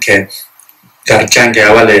میبینیم که در جنگ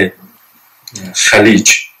اول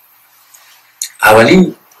خلیج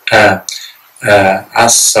اولین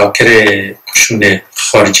از ساکر قشون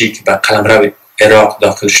خارجی که به قلمرو عراق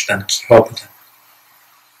داخل شدن کیها بودن؟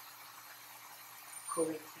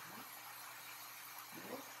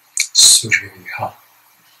 سوریایی ها.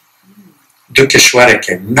 دو کشوره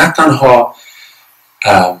که نه تنها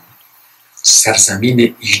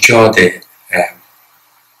سرزمین ایجاد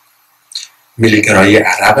ملیگرایی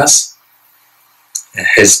عرب است،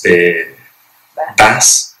 حزب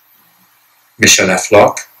بس، میشل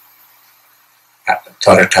افلاک،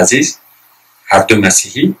 طارق عزیز، هر دو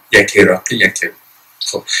مسیحی، یک عراقی یک.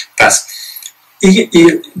 خب پس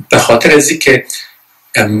این به خاطر ازی که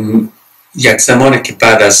یک زمانی که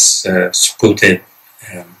بعد از سقوط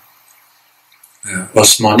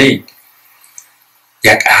عثمانی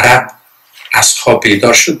یک عرب از خواب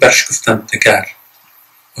بیدار شد، برش گفتن دیگر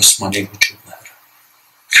عثمانی وجود نداره،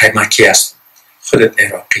 خیمکی هست، خودت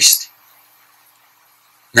عراقی استی.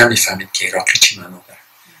 نمیفهمید که عراقی چی معنا داره.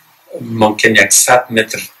 ممکن 100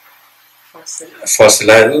 متر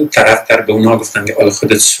فاصله اون طرف در به اونا گفتن که آل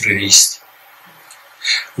خودت سوریایی استی.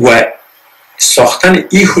 و ساختن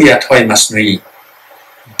این هویت های مصنوعی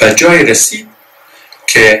به جای رسید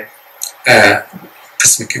که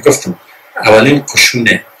قسمی که گفتم اولین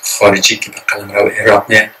قشون خارجی که به قلمرو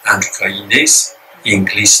عراق نه امریکایی نیست،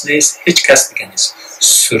 انگلیس نیست، هیچ کس دیگه نیست،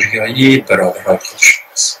 سوریایی برادرای خودشون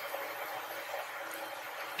است.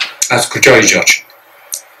 از کجا ایجاد شد؟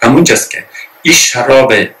 همونجاست که این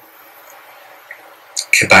شراب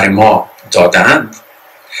که برای ما دادند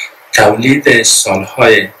تولید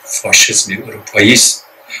سالهای فاشیسم اروپایی است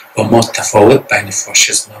و ما تفاوت بین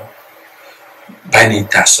فاشیسم و بین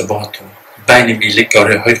تعصبات و بین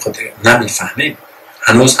ملیگرایی های خود نمیفهمیم.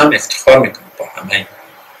 هنوز هم افتخار میکنیم با همه،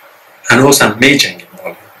 هنوز هم میجنگیم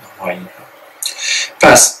با اینها.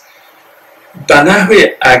 پس به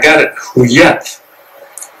نحوی اگر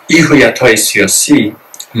این هویت های سیاسی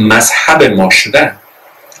مذهب ما شده،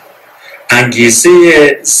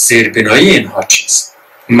 انگیزه زیربنایی اینها چیست؟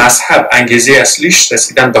 مذهب انگیزه اصلیش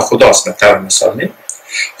رسیدن به خداست به طور مثال،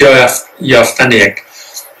 یا یافتن یک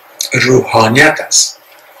روحانیت است.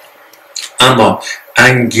 اما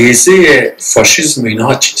انگیزه فاشیسم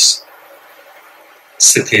اینها چیست؟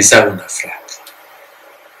 ستیزه و نفرت،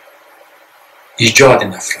 ایجاد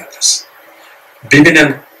نفرت است.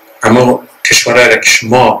 ببینیم اما کشورهایی را که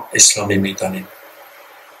شما اسلامی میدانید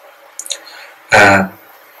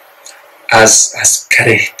از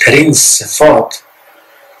کرهترین صفات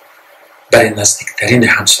برای نزدیکترین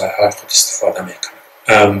همسایه های خود استفاده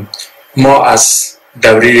میکنیم. ما از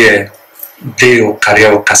دوره ده و قریه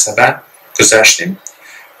و قصبه گذشتیم،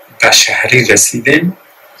 به شهری رسیدیم،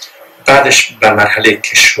 بعدش به مرحله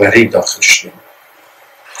کشوری داخل شدیم.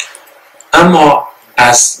 اما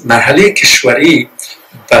از مرحله کشوری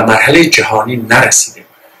به مرحله جهانی نرسیدیم.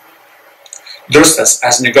 درست است،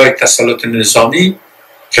 از نگاه تسلط نظامی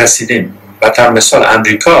رسیدیم. به طور مثال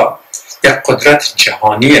امریکا یک قدرت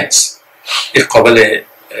جهانی است، این قابل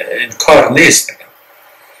انکار نیست،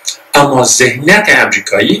 اما ذهنیت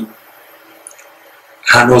امریکایی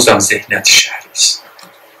هنوز هم ذهنیت شهری است.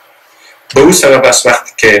 به اون سبب است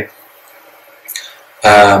وقتی که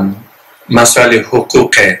مسائل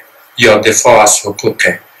حقوق یا دفاع از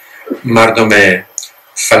حقوق مردم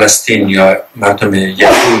فلسطین یا مردم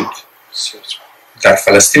یهود در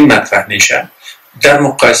فلسطین مطرح میشه، در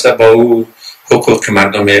مقایسه با او حقوق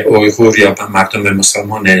مردم اویغور یا مردم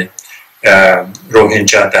مسلمان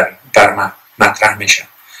روهینجا در برما مطرح میشه،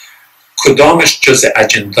 کدامش جز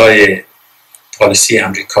اجندای پالیسی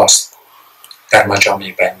امریکاست در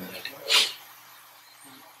مجامع بین المللی؟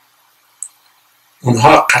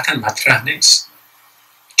 اونها قطعا مطرح نیست.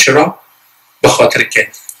 چرا؟ به خاطر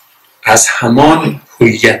که از همان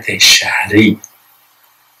هویت شهری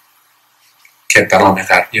که به نام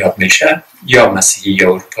غرب یاد میشه، یا مسیحی یا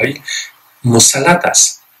اروپایی، مسلط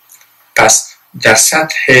است. پس در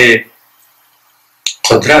سطح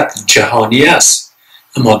قدرت جهانی است،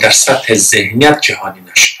 اما در سطح ذهنیت جهانی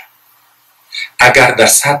نشده. اگر در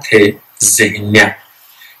سطح ذهنیت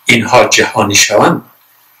اینها جهانی شوند،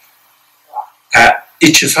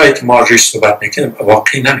 این چیزهایی که ما روش صحبت میکنیم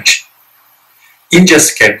واقعی نمیشه.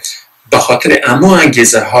 اینجاست که به خاطر اما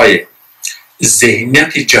انگیزه های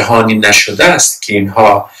ذهنیت جهانی نشده است که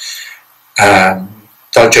اینها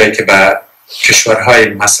تا جایی که به کشورهای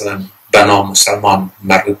مثلا بنا مسلمان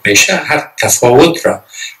مربوط میشه هر تفاوت را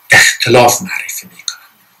اختلاف معرفی میکنن.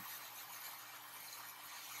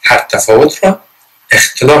 هر تفاوت را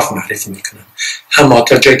اختلاف معرفی میکنن. اما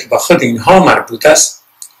تا جایی که به خود اینها مربوط است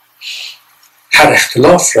هر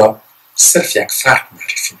اختلاف را صرف یک فرق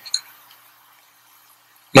معرفی میکنن.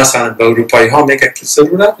 مثلا به اروپایی ها میگه که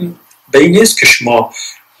ضرورت به این نیست که شما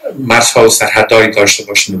مرزها و سرحدهایی داشته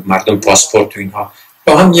باشین، مردم پاسپورت و اینها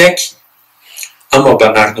با هم یکی. اما به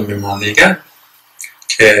مردم ما میگن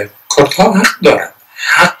که کردها حق دارن،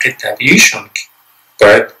 حق طبیعیشان که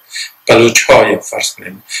باید بلوچ ها یا فرض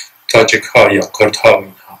کنیم تاجک ها یا کرد ها و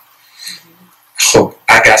اینها. خب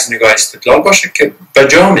اگر از نگاه استدلال باشه که به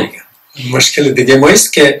جا میگن. مشکل دیگه ما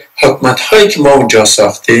است که حکومت هایی که ما اونجا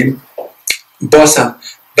ساختیم باز هم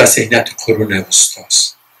به ذهنیت قرون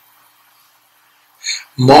وسطاست.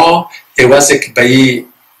 ما عوض که به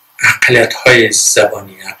این اقلیت های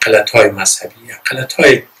زبانی، اقلیت های مذهبی، اقلیت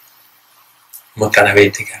های متنوع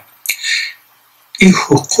دیگر این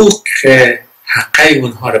حقوق حقای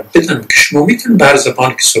اونها را بدن که شما میتونید بر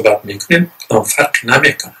زبانی که صحبت میکنید کدام فرق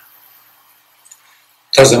نمیکنه.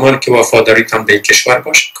 تا زمانی که وفاداریتان به کشور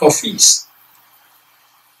باشه کافی است.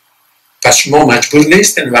 پس شما مجبور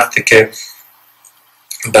نیستین وقتی که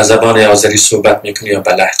به زبان آذری صحبت میکنید یا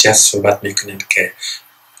به لهجه صحبت میکنید که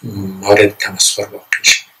مورد تمسخر واقع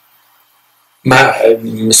شید. من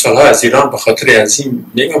مثال ها از ایران به خاطر از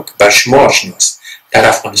این میگم که بر شما آشناست. در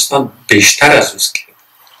افغانستان بیشتر از اوست که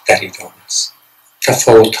در ایران است.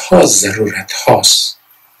 تفاوت ها ضرورت هاست،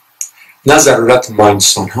 نه ضرورت ما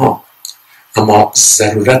انسان ها، اما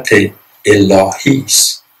ضرورت الهی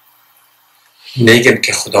است. میگن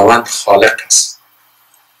که خداوند خالق است.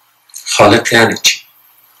 خالق یعنی چی؟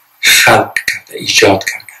 خلق کرده، ایجاد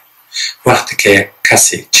کرده. وقتی که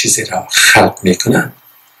کسی چیزی را خلق میکنه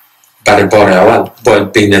برای بار اول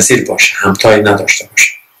باید بی‌نظیر باشه، همتایی نداشته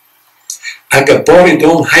باشه. اگر بار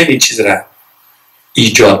دوم همین چیز را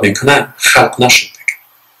ایجاد میکنه خلق نشد دیگه،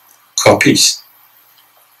 کاپی است.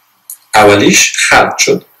 اولیش خلق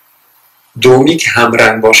شد، دومی که هم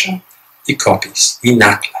رنگ باشه این کاپی است، این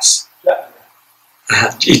نقل است.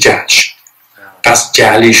 این جهل شد، پس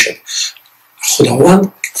جهلی شد.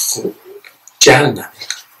 خداوند جهل نمیکنه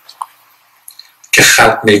که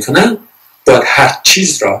خلق میکنه باید هر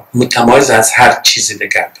چیز را متمایز از هر چیز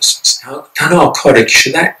دیگر بسازه. تنها کاری که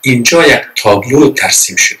شده اینجا یک تابلو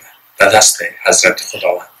ترسیم شده به دست حضرت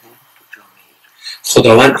خداوند.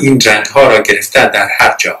 خداوند این رنگ ها را گرفته در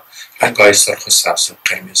هر جا، رنگ های سرخ و سبز و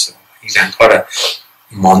قرمز و این رنگ ها را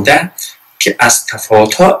مانده که از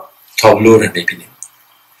تفاوت ها تابلو را میبینیم.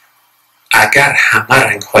 اگر همه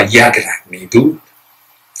رنگ ها یک رنگ می بود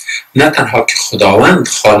نه تنها که خداوند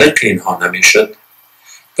خالق اینها نمیشد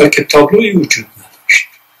بلکه تابلوی وجود نداشت.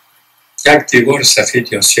 یک دیوار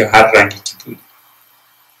سفید یا سیاه هر رنگی که بود.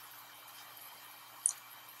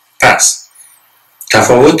 پس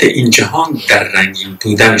تفاوت این جهان در رنگین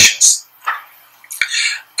بودنش است.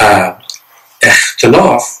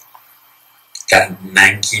 اختلاف در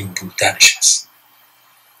ننگین بودنش است.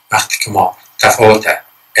 وقتی که ما تفاوت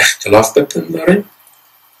اختلاف بپنداریم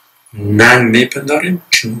ننگ میپنداریم،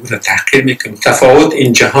 چون او را تحقیر میکنیم. تفاوت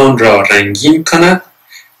این جهان را رنگین کند،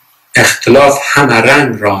 اختلاف همه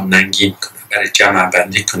رنگ را ننگین کند. برای جمع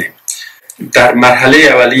بندی کنیم در مرحله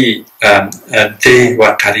اولی ده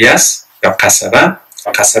و قریه است یا قصبه.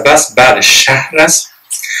 قصبه است، بعد شهر است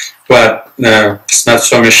و قسمت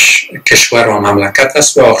سومش کشور و مملکت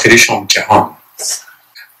است و آخریش هم جهان.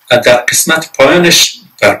 در قسمت پایانش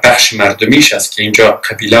در بخش مردمیش است که اینجا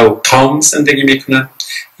قبیله و قوم زندگی میکنن.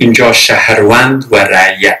 اینجا شهروند و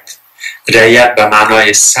رعیت. رعیت به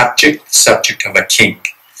معنای subject و king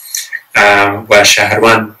و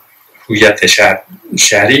شهروند هویت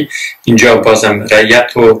شهری. اینجا بازم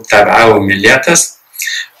رعیت و تبعه و ملیت است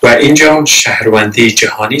و اینجا شهروندی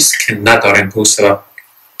جهانی است که نداریم به سبب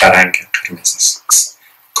رنگ قرمز است.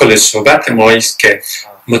 کل صحبت ما است که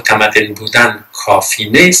متمدن بودن کافی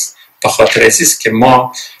نیست، به خاطر است که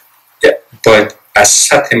ما باید از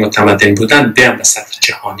سطح متمدن بودن بیام به سطح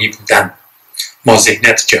جهانی بودن. ما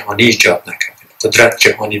ذهنیت جهانی ایجاد نکردیم. قدرت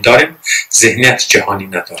جهانی داریم، ذهنیت جهانی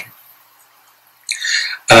نداریم.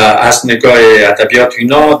 از نگاه ادبیات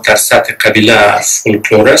اینا در سطح قبیله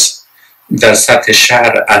فولکلور است، در سطح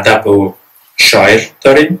شهر ادب و شاعر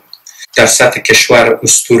داریم، در سطح کشور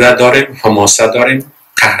اسطوره داریم، حماسه داریم،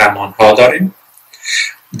 قهرمان ها داریم.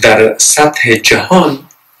 در سطح جهان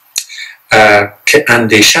که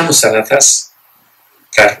اندیشه مسلط است،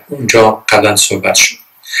 در اونجا قبلا صحبت شد،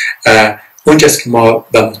 اونجاست که ما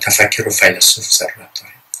به متفکر و فیلسوف ضرورت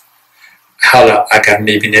داریم. حالا اگر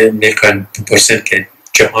میکنن بپرسید که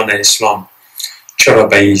جهان اسلام چرا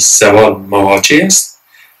به این زوال مواجه است،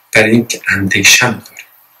 برای اینکه اندیشم داره،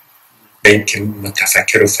 به اینکه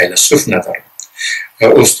متفکر و فیلسوف نداریم،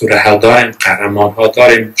 اسطوره ها داریم، قهرمان ها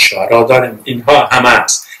داریم، شاعرها داریم، اینها همه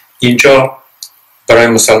است. اینجا برای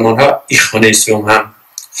مسلمان ها این خانه سوم هم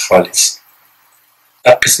خالی است.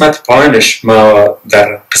 در قسمت پایینش ما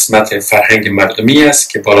در قسمت فرهنگ مردمی است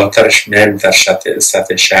که بالاترش میایم در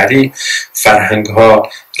سطح شهری. فرهنگ ها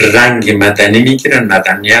رنگ مدنی میگیرن،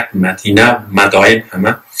 مدنیت، مدینه، مدائن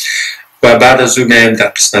همه. و بعد از اون میایم در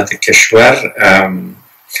قسمت کشور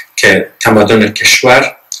که تمدن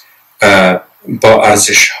کشور با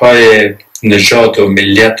ارزش های نژاد و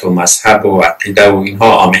ملیت و مذهب و عقیده و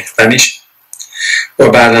اینها آمیخته میشه. و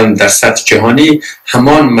بعدم در سطح جهانی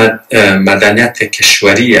همان مدنیت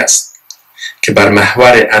کشوری است که بر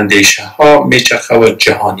محور اندیشه ها میچرخه و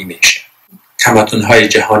جهانی میشه. تمدن های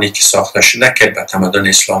جهانی که ساخته شده که به تمدن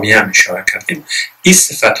اسلامی هم اشاره کردیم، این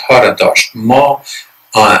صفت ها را داشت. ما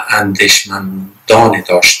اندیشمندان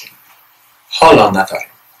داشتیم، حالا نداریم.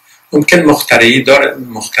 ممکن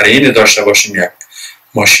مخترعین داشته باشیم، یک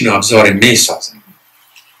ماشین و ابزار میسازیم،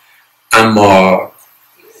 اما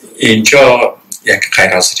اینجا یک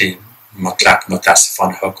غیرحاضری مطلق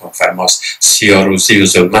متاسفانه حکم فرماست. سیاروزی و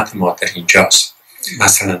ظلمت ما در اینجاست.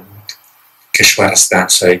 مثلا کشور است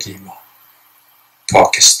همسایگی ما،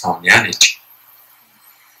 پاکستان، یعنی چی؟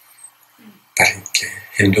 برای اینکه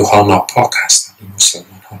هندوها ناپاک هستند، این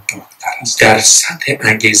مسلمان ها پاکتر هست. در سطح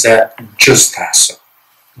انگیزه جز تعصب،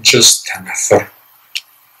 جز تنفر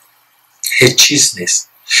هیچ چیز نیست.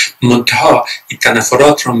 منتها این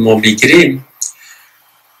تنفرات رو ما میگیریم،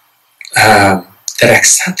 در یک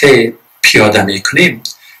سطح پیاده میکنیم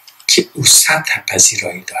که او سطح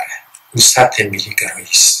پذیرایی داره، او سطح ملی گرایی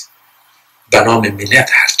است. به نام ملیت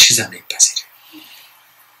هر چیز میپذیره.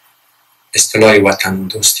 اصطلاح وطن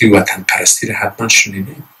دوستی و وطن پرستی رو حتما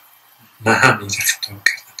شنیدیم. من هم این خطاب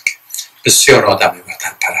کردم که بسیار آدم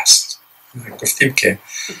وطن پرست. گفتیم که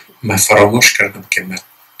من فراموش کردم که من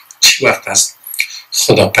چی وقت از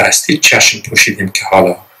خدا پرستی چشم پوشیدیم که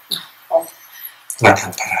حالا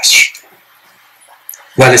وطن پرست شد.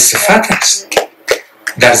 ولی صفت است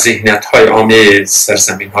در ذهنیت های عامه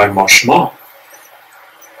سرزمین های ما شما.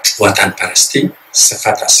 وطن پرستی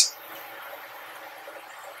صفت است.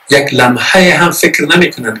 یک لمحه هم فکر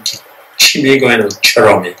نمی کنن که چی میگوین و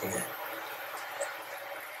چرا میگوین.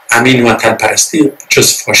 امین وطن پرستی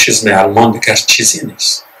جز فاشیسم آلمان دیگر چیزی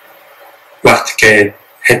نیست. وقتی که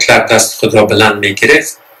هتلر دست خود را بلند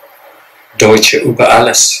میگرفت، دویچه اوبر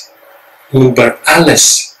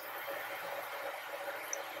آلس،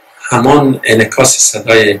 همان انعکاس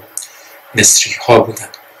صدای مصری ها بودن.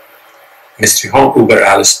 مصری ها اوبر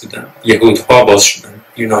آلس بودن، یهود ها باز شدن،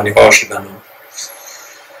 یونانی ها شدن.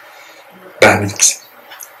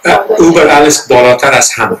 اوبر آلس بالاتر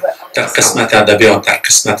از هم در قسمت ادبیات، در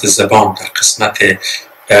قسمت زبان، در قسمت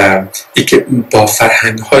ای که با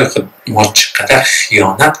فرهنگ های خود ما چقدر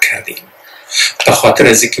خیانت کردیم به خاطر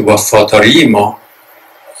از اینکه وفاداری ما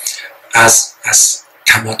از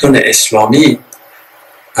تمدن اسلامی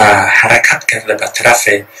حرکت کرده به طرف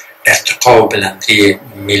ارتقا و بلندی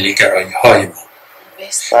ملیگرایی های ما.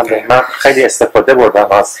 من خیلی استفاده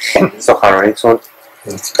بردم از سخنرانیتون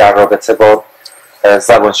در رابطه با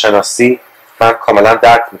زبانشناسی. من کاملا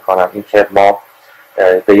درک میکنم اینکه ما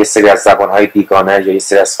به یه سری از زبانهای بیگانه یا یه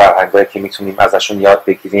سری از فرهنگ‌هایی که میتونیم ازشون یاد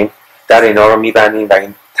بگیریم در اینا رو میبندیم و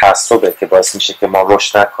این تعصبه که باعث میشه که ما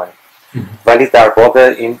رشد نکنیم. ولی در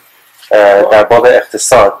باب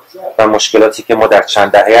اقتصاد و مشکلاتی که ما در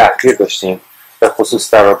چند دهه اخیر داشتیم، به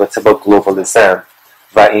خصوص در رابطه با گلوبالیسم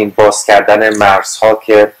و این باز کردن مرزها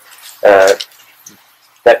که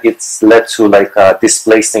that it's led to like a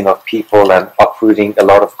displacing of people and uprooting a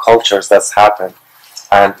lot of cultures that's happened,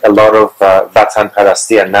 and a lot of Vatan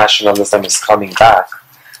Parasti and nationalism is coming back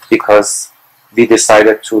because we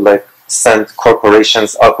decided to like send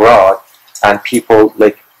corporations abroad, and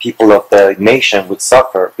people of the nation would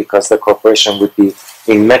suffer because the corporation would be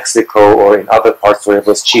in Mexico or in other parts where it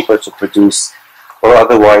was cheaper to produce, or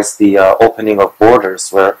otherwise the opening of borders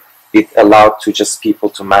where it allowed to just people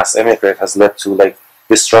to mass immigrate has led to like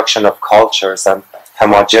destruction of cultures and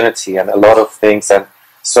homogeneity and a lot of things. And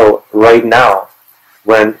so right now,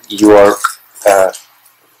 when you are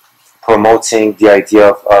promoting the idea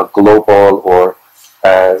of a global or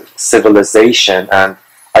civilization, and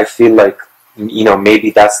I feel like, you know, maybe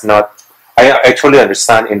that's not, I totally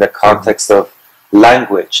understand in the context of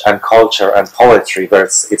language and culture and poetry where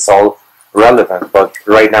it's all relevant, but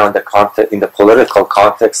right now in the political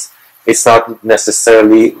context, it's not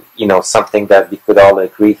necessarily, you know, something that we could all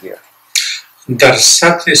agree here. در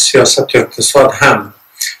سطح سیاست و اقتصاد هم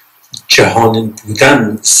جهانی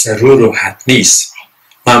بودن ضرور و حتمی است.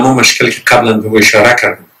 ما مشکلی که قبلا به اشاره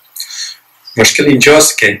کردم، مشکل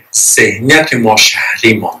اینجاست که ذهنیت ما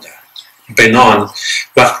شهری مانده. بنان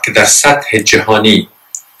وقتی که در سطح جهانی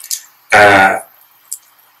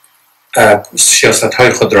سیاست های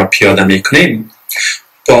خود را پیاده میکنیم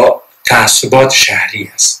با تعصبات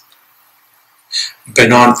شهری است.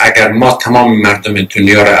 بنان اگر ما تمام مردم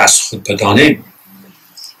دنیا را از خود بدانیم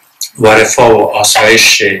و رفاه و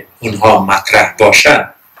آسایش اونها مطرح باشد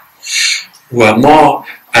و ما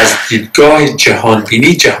از دیدگاه جهان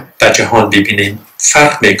بینی به جهان ببینیم،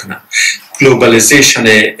 فرق میکنه. گلوبالیزیشن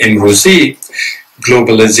امروزی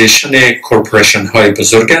گلوبالیزیشن کورپوریشن های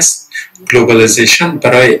بزرگ است، گلوبالیزیشن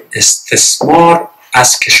برای استثمار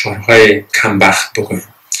از کشورهای کمبخت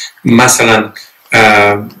بگویم. مثلا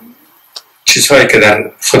چیزهایی که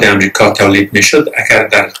در خود امریکا تولید میشد اگر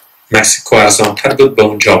در مکزیکو ارزانتر بود به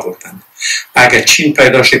اونجا بردن، اگر چین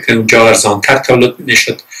پیدا شد که اونجا ارزانتر تولید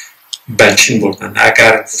میشد به چین بردن،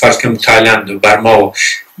 اگر فرض کنیم تایلند و برما و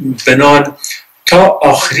بنان تا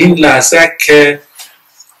آخرین لحظه که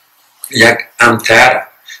یک امتر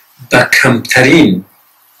به کمترین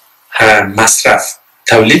مصرف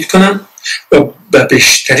تولید کنن و به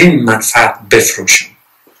بیشترین منفعت بفروشن.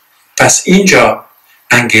 پس اینجا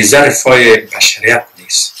انگیزه رفاه بشریت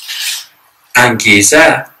نیست،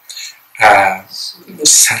 انگیزه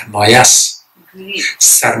سرمایه است،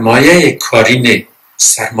 سرمایه کاری نه،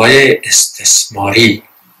 سرمایه استثماری.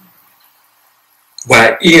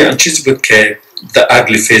 و این چیزی بود که The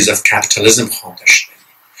Ugly Phase of Capitalism خوانده شده.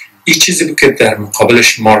 این چیزی بود که در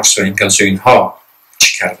مقابلش مارکس و انگلز و اینها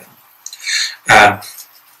چی کردن.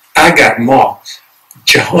 اگر ما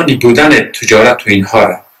جهانی بودن تجارت و اینها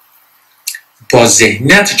را با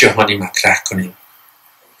ذهنیت جهانی مطرح کنیم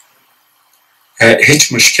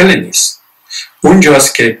هیچ مشکلی نیست.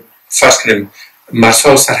 اونجاست که فرض کنیم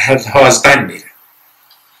مرزها و سرحدها از بین میره.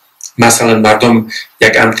 مثلا مردم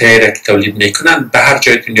یک امتیایی را که تولید میکنن به هر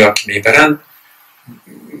جای دنیا که میبرن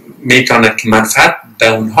میتونند که منفعت به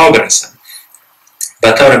اونها برسن.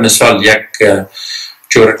 به طور مثال یک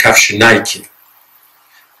جور کفش نایکی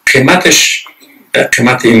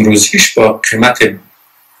قیمت امروزیش با قیمت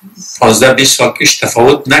 15-20 سال پیش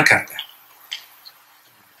تفاوت نکرده.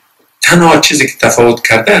 تنها چیزی که تفاوت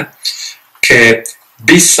کرده که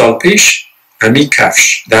 20 سال پیش همین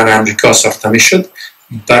کفش در امریکا ساخته میشد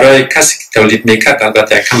برای کسی که تولید میکرد،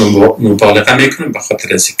 البته یک کم مبالغه میکنم به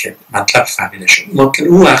خاطر از اینکه مطلب فهمیده شد، ممکن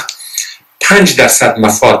اون وقت 5%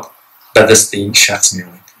 مفاد به دست این شخص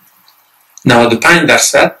میآمد،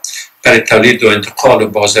 95% برای تولید و انتقال و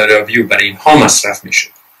بازاریابی و برای اینها مصرف میشد.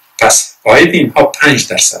 پس عاید اینها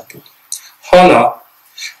 5% بود. حالا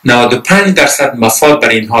 95% مفاد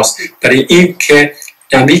برای اینهاست، برای این که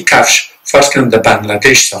همین کفش فرض کنم در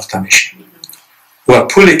بنگلادش ساخته میشه و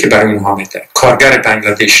پولی که برای اونها میده، کارگر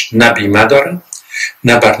بنگلادش نه بیمه داره،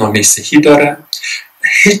 نه برنامه صحی داره،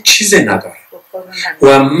 هیچ چیزی نداره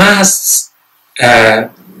و محض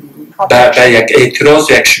به یک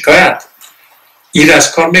اعتراض و یک شکایت این را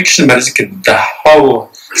از کار میکشن، برای که ده ها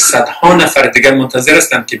و صدها نفر دیگر منتظر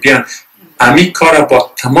هستند که بیان همین کار را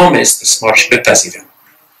با تمام استثمارش بپذیرن.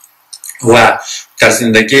 و در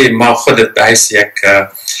زندگی ما خودت به حیث یک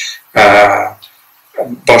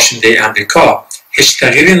باشنده امریکا هیچ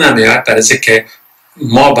تغییری نمیاد، برای که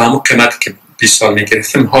ما به همون قیمتی که 20 سال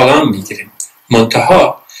میگرفتیم حالا هم میگیریم.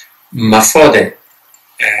 منتها مفاد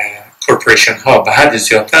کورپوریشن ها به حد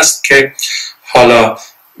زیاد است که حالا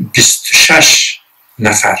 26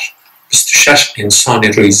 انسان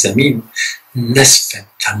روی زمین نصف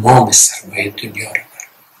تمام سرمایه دنیا رو دارن،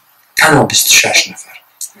 تنها 26 نفر.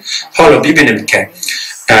 حالا ببینیم که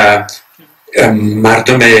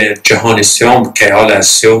مردم جهان سوم که حالا از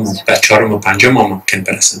سوم به چهارم و پنجم ممکن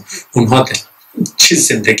برسن، اونها در چه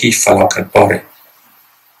زندگی فلاکت باره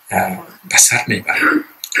به سر میبرن،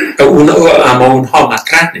 اما اونها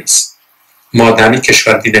مطرح نیست. ما در این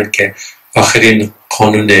کشور دیدیم که آخرین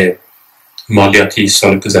قانون مالیاتی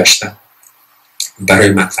سال گذشته برای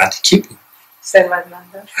منفعت کی بود؟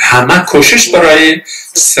 ثروتمندان. همه کوشش برای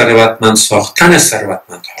ثروتمند ساختن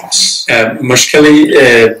ثروتمند هاست. مشکلی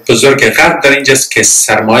بزرگ غرب در اینجاست که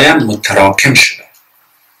سرمایه متراکم شده.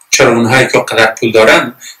 چرا اونهایی که قدر پول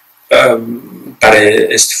دارن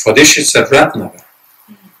برای استفادهش ضرورت نداره،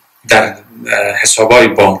 در حسابهای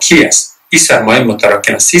بانکی است. این سرمایه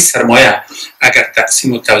متراکم است. این سرمایه اگر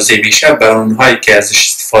تقسیم و توزیع میشه بر اونهایی که ازش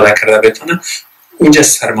استفاده کرده بتونن، اونجا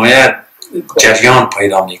سرمایه جریان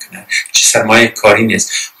پیدا میکنه، چه سرمایه کاری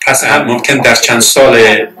نیست. پس ممکن در چند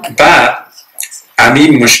سال بعد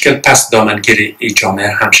همین مشکل پس دامنگیر ای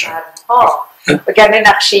جامعه هم شد. وگرنه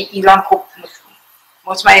نقشه ایران خب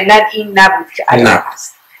مطمئنا این نبود که الان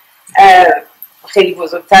هست، خیلی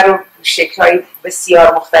بزرگتر و شکل‌های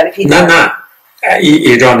بسیار مختلفی. نه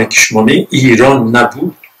ایران که شما می ایران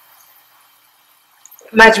نبود،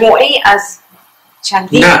 مجموعه ای از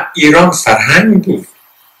چندین. نه ایران فرهنگ بود.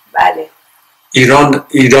 بله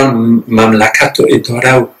ایران مملکت و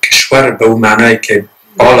اداره و کشور به اون معنی که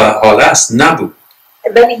حال است نبود،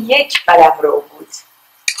 ولی یک قلمرو بود.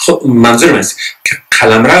 خب منظورم است که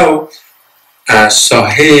قلمرو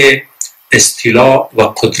ساحه استیلا و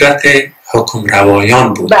قدرت حکم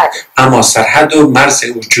روایان بود. بله. اما سرحد و مرز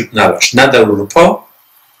وجود نداشت، نه در اروپا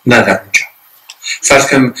نه در اونجا. فرض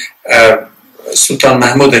کنم سلطان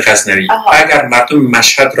محمود غزنوی اگر مردم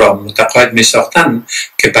مشهد را متقاعد می ساختن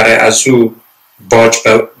که برای از او باج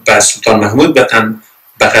به سلطان محمود بدن،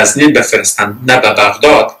 به غزنی بفرستن نه به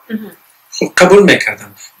بغداد، خب قبول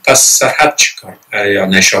میکردن. پس سرحد چیکار یا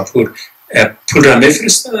نیشاپور پول را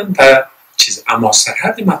میفرستن و چیز، اما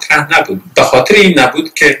سرحد مطرح نبود. به خاطر این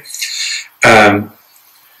نبود که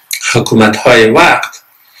حکومت های وقت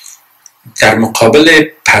در مقابل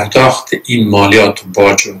پرداخت این مالیات و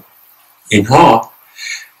باج و اینها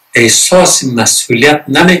احساس مسئولیت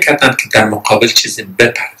نمیکردند که در مقابل چیزی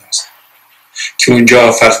بپردازن، که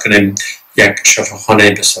اونجا فرض کنیم یک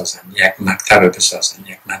شفاخانه بسازن، یک مکتب بسازن،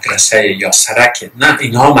 یک مدرسه یا سرک. نه،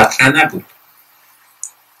 اینها مطرح نبود.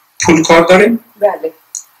 پول کار داریم؟ بله.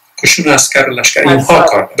 کشون اسکر و لشکر، اینها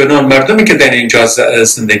کار داریم. بنابراین مردمی که در اینجا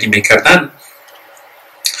زندگی میکردن،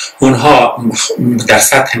 اونها در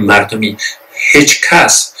سطح مردمی هیچ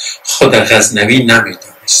کس خود غزنوی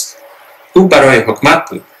نمیدانست. او برای حکمت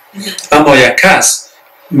بود، اما یک کس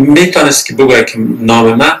میتونست که بگوید که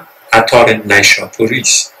نام من عطار نیشاپوری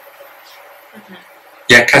است.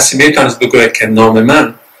 یک کسی میتونست بگوید که نام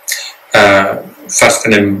من فرض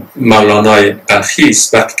کنیم مولانای بلخی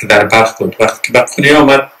است، وقتی که در بلخ بود. وقتی که به خونه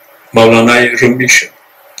آمد مولانای رومی شد.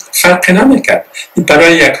 فرقی نمیکرد. این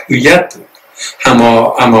برای یک هویت بود.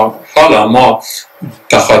 اما حالا ما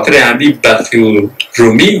به خاطر همین بلخی و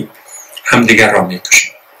رومی هم دیگر را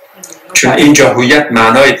میکشیم، چون اینجا هویت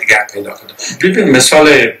معنای دیگر پیدا کرده. ببین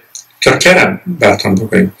مثال ترکیه را براتون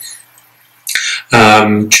بگویم.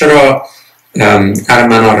 چرا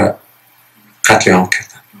ارمنا را قتل عام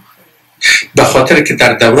کردن؟ به خاطر که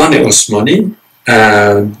در دوران عثمانی،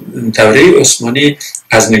 دوره عثمانی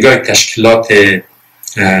از نگاه تشکیلات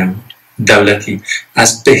دولتی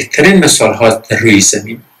از بهترین مثال ها در روی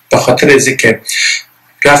زمین، به خاطر از که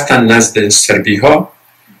رفتن نزد سربی ها،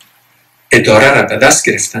 اداره را به دست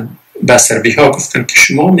گرفتن، به سربی ها گفتن که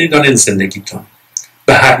شما میدانین زندگیتان،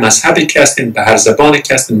 به هر مذهبی که هستین، به هر زبانی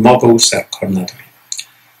که هستین، ما به او سرکار نداریم.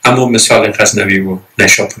 اما مثال غزنوی و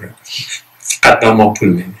نیشاپور فقط به ما پول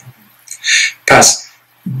میدن. پس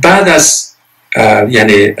بعد از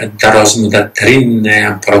یعنی دراز مدت ترین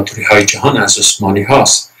امپراتوری های جهان از عثمانی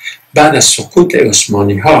هاست، بعد از سقوط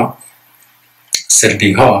عثمانی ها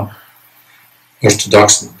سربی ها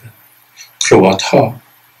ارتودکس ماندن، کروات ها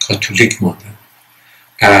کاتولیک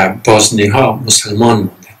ماندن، بازنی ها مسلمان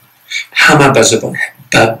ماندن. همه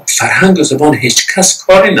به فرهنگ و زبان هیچ کس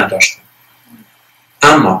کاری نداشتن.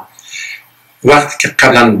 اما وقتی که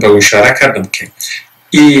قبلا به اشاره کردم که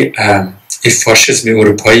این فاشیسم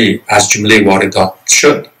اروپایی از جمله واردات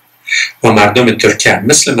شد و مردم ترکیه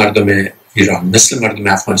مثل مردم ایران، مثل مردم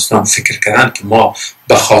افغانستان فکر کردن که ما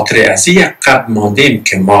به خاطر از این عقب ماندیم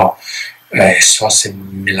که ما احساس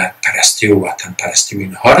ملت پرستی و وطن پرستی و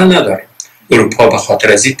اینها را نداریم. اروپا به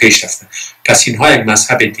خاطر از این پیش رفتن، پس اینها یک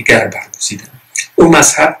مذهب دیگر برگزیدن. اون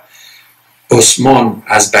مذهب عثمان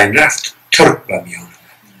از بین رفت، ترک به میان آمد.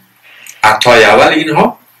 عطای اول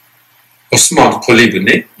اینها عثمان قلی بود،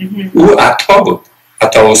 نه؟ او عطا بود،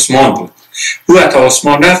 عطا عثمان بود. او عطا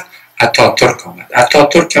عثمان رفت، عطا ترک آمد. عطا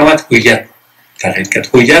ترک آمد، هویت تغییر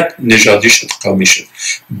کرد، هویت نژادی شد، قومی شد.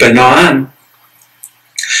 بناهن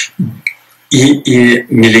این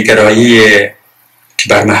ملیگرایی که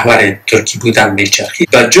بر محور ترکی بودن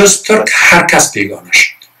میچرخید و جز ترک هر کس بیگانه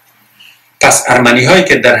شد. پس ارمنی هایی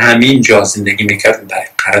که در همین جا زندگی میکردن در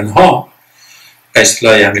قرنها، به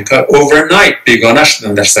اصطلاح امریکا اوورنایت بیگانه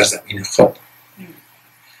شدن در سرزمین خود.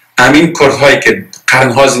 همین کردهایی که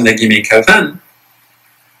قرنها زندگی میکردن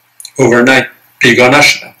اوورنایت بیگانه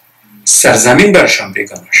شدن، سرزمین برشان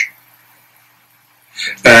بیگانه شد.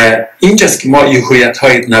 اینجاست که ما این هویت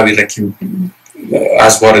های نوی را که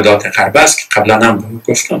از واردات غرب است که قبلا هم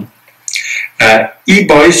گفتم، این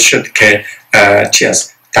باعث شد که چی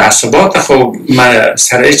است؟ تعصبات خب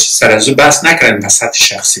سر از او بحث نکردن به سطح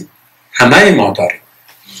شخصی، همه ما داریم.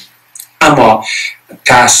 اما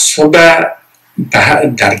تعصب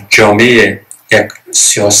در جامعه یک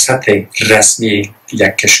سیاست رسمی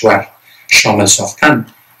یک کشور شامل ساختن،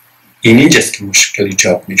 اینجاست که مشکل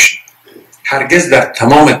ایجاد میشه. هرگز در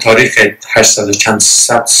تمام تاریخ 800 و چند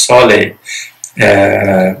صد سال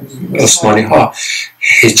عثمانی ها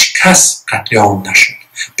هیچ کس قتل عام نشد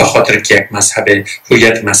به خاطر که یک مذهب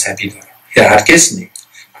هویت مذهبی داره، یا هرگز نی.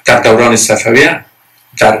 در دوران صفویه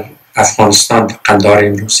در افغانستان قندهار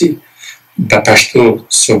امروزی به پشتو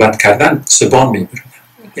صحبت کردن زبان میبردن.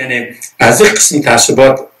 یعنی از این قسم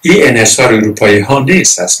تعصبات این انحصار اروپایی ها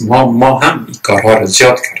نیست، است ما هم این کارها را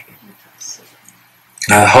زیاد کردیم.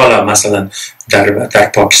 حالا مثلا در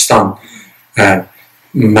پاکستان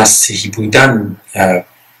مسیحی بودن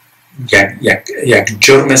یک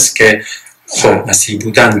جرم است که خب مسیحی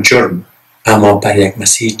بودن جرم، اما بر یک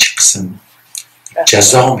مسیحی چه قسم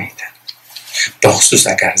جزا میدن، به خصوص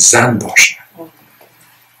اگر زن باشه.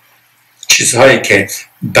 چیزهایی که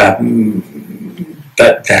در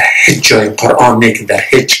هیچ جای قرآن نیست، در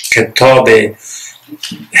هیچ کتاب،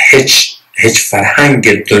 هیچ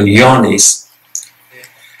فرهنگ دنیا نیست،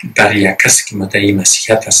 برای یک کسی که مدعی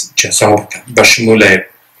مسیحیت است جزا بدن، با شمول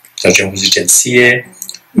تجاوز جنسی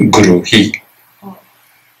گروهی.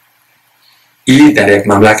 این در یک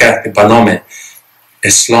مملکت به نام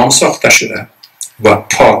اسلام ساخته شده و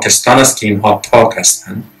پاکستان است که اینها پاک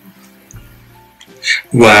هستند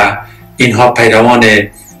و اینها پیروان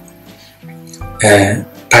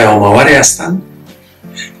پیام آوری هستند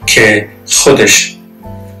که خودش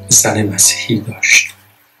زن مسیحی داشت